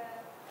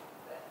remember,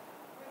 but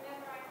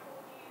remember I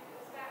called you, it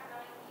was about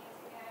 9 years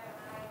ago, and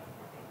I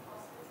had been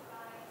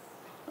hospitalized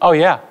Oh,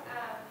 yeah. for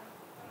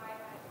my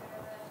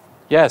bipolar.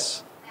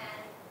 Yes. And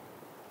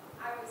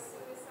I was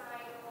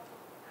suicidal.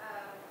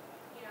 I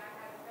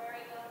had a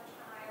very young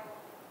child,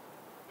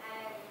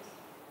 and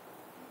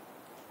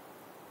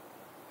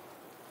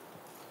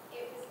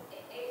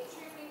it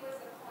truly was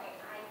a point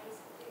I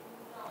just did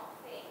not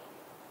think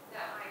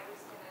that I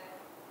was going to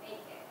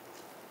make it.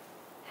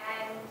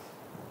 And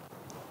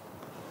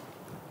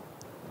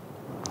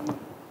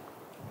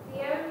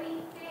the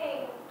only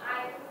thing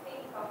I could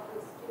think of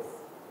was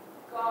just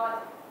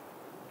God.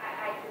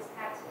 I just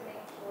had to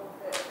make sure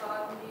that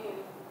God knew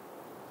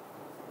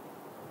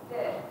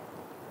that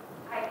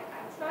I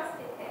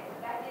trusted Him,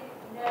 but I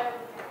didn't know how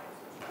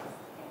to trust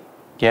Him.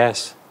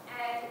 Yes.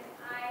 And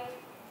I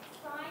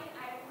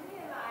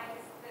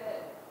realized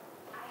that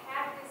I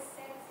had this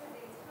sense of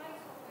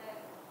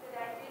entitlement that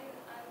I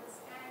didn't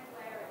understand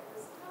where it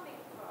was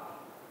coming from.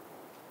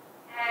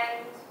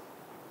 And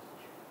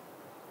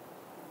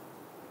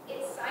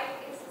it's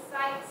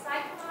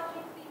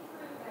psychologically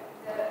proven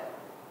that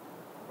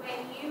when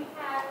you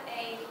have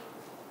a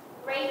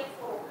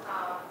grateful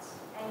heart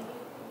and you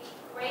can be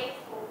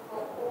grateful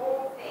for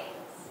all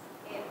things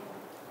in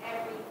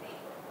everything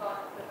that God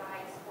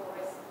provides for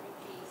us through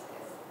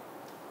Jesus,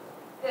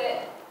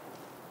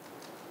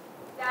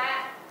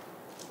 that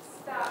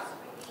starts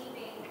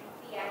relieving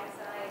the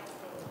anxiety.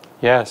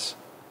 Yes.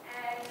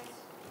 And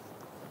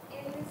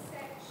in this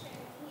section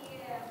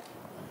here,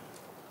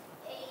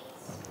 8,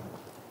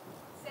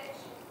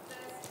 section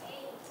verse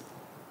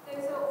 8,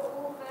 those are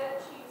all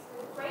virtues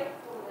of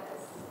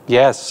gratefulness.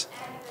 Yes.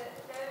 And that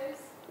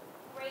those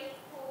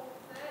grateful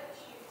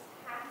virtues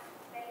have to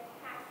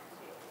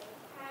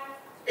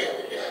appeal to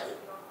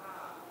your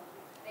heart.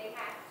 They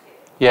have to.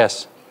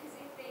 Yes. Because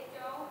if they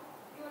don't,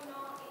 you're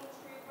not in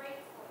true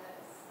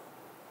gratefulness.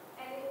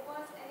 And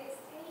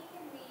it's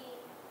taken me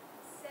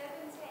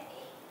 7 to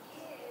 8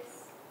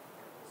 years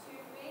to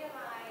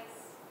realize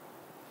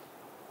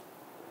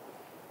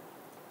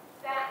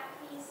that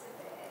piece of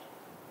it,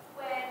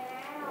 where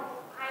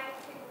now I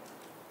can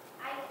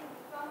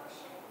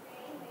function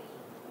daily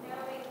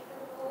knowing the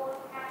Lord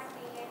has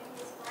me in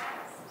His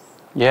grasp,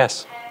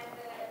 Yes. and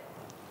that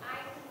I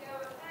can go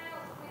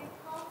about with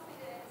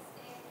confidence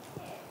in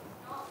Him,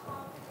 not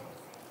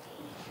confidence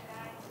in me that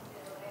I can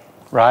do it,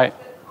 Right.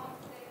 but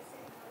confidence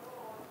in the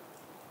Lord,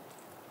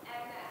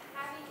 and that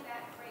having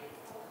that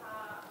grateful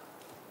heart,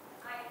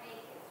 I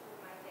make it through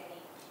my day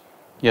each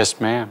day. Yes,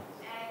 ma'am.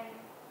 And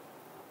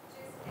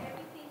just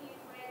everything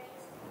you've read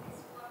just in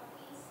this one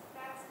piece,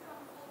 that's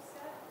come full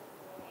circle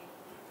for me.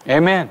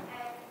 Amen. And,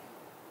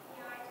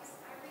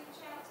 I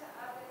reach out to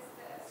others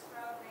that are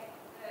struggling,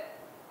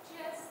 that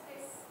just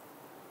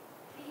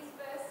these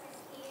verses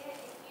here,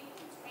 if you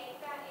can take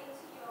that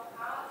into your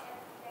heart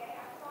every day,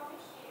 I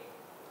promise you,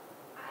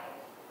 I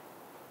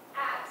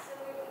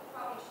absolutely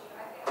promise you,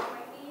 I get on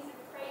my knees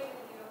and pray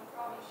with you and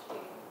promise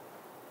you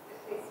that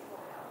this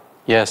will help.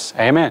 Yes.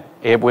 Amen.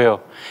 It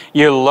will.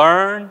 You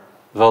learn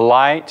the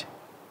light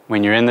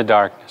when you're in the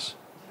darkness.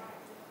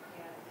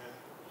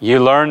 You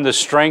learn the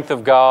strength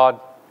of God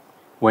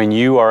when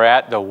you are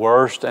at the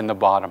worst and the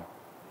bottom.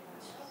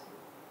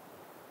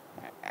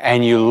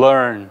 And you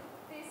learn.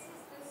 This is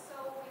the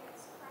soul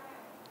winner's crown.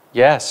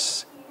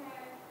 Yes. That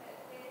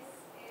this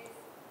is,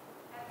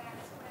 and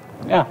that's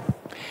where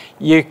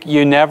Yeah.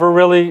 You never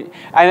really,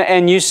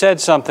 and you said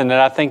something that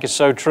I think is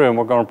so true, and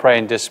we're going to pray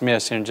and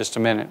dismiss in just a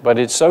minute, but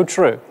it's so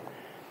true.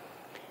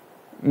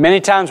 Many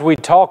times we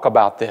talk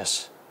about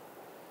this,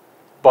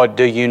 but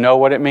do you know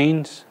what it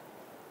means?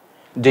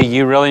 Do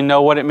you really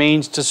know what it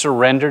means to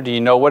surrender? Do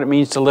you know what it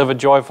means to live a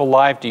joyful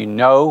life? Do you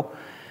know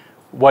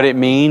what it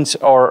means,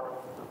 or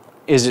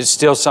is it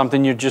still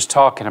something you're just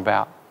talking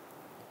about?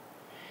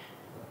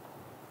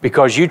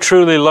 Because you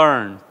truly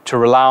learn to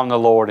rely on the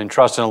Lord and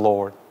trust in the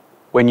Lord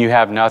when you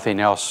have nothing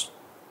else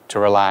to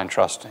rely and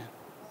trust in.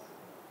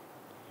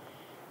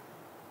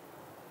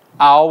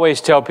 I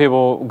always tell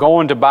people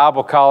going to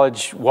Bible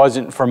college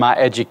wasn't for my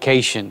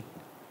education.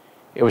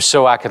 It was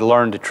so I could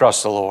learn to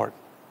trust the Lord.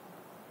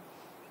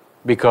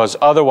 Because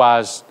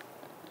otherwise,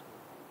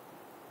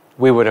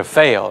 we would have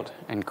failed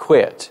and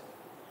quit.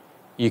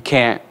 You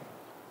can't.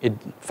 It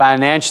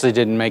financially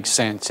didn't make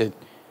sense.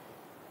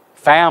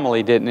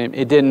 Family didn't.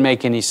 It didn't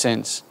make any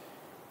sense.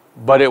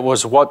 But it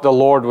was what the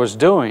Lord was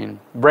doing,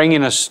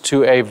 bringing us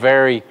to a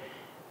very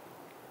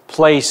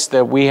place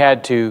that we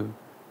had to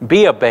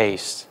be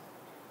abased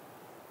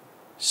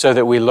so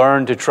that we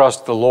learned to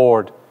trust the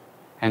Lord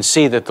and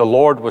see that the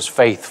Lord was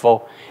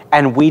faithful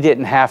and we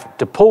didn't have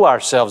to pull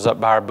ourselves up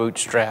by our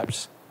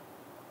bootstraps.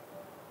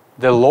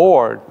 The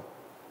Lord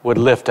would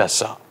lift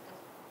us up.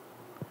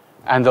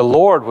 And the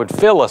Lord would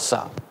fill us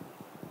up.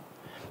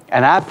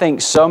 And I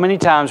think so many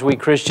times we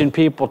Christian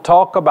people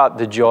talk about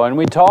the joy and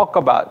we talk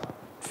about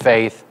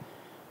faith,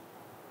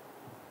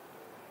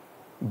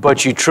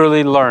 but you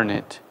truly learn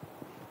it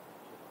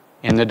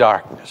in the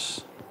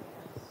darkness.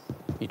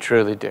 You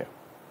truly do.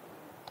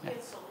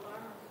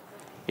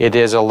 It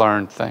is a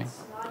learned thing.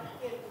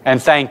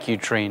 And thank you,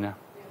 Trina.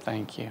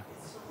 Thank you.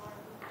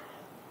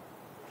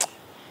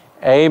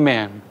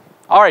 Amen.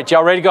 All right,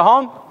 y'all ready to go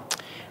home?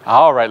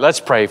 All right,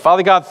 let's pray.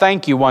 Father God,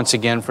 thank you once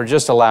again for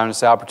just allowing us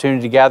the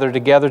opportunity to gather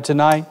together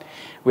tonight.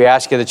 We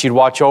ask you that you'd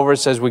watch over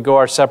us as we go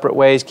our separate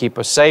ways, keep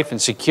us safe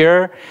and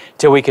secure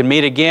till we can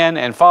meet again.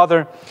 And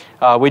Father,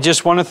 we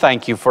just want to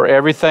thank you for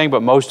everything,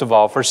 but most of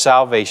all for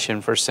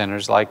salvation for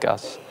sinners like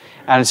us.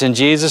 And it's in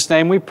Jesus'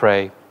 name we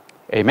pray.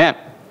 Amen.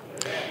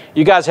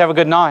 You guys have a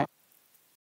good night.